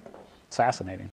 It's fascinating.